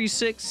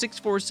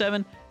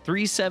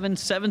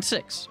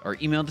 936-647-3776 or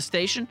email the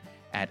station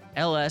at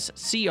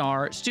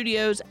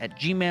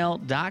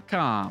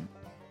lscrstudios@gmail.com.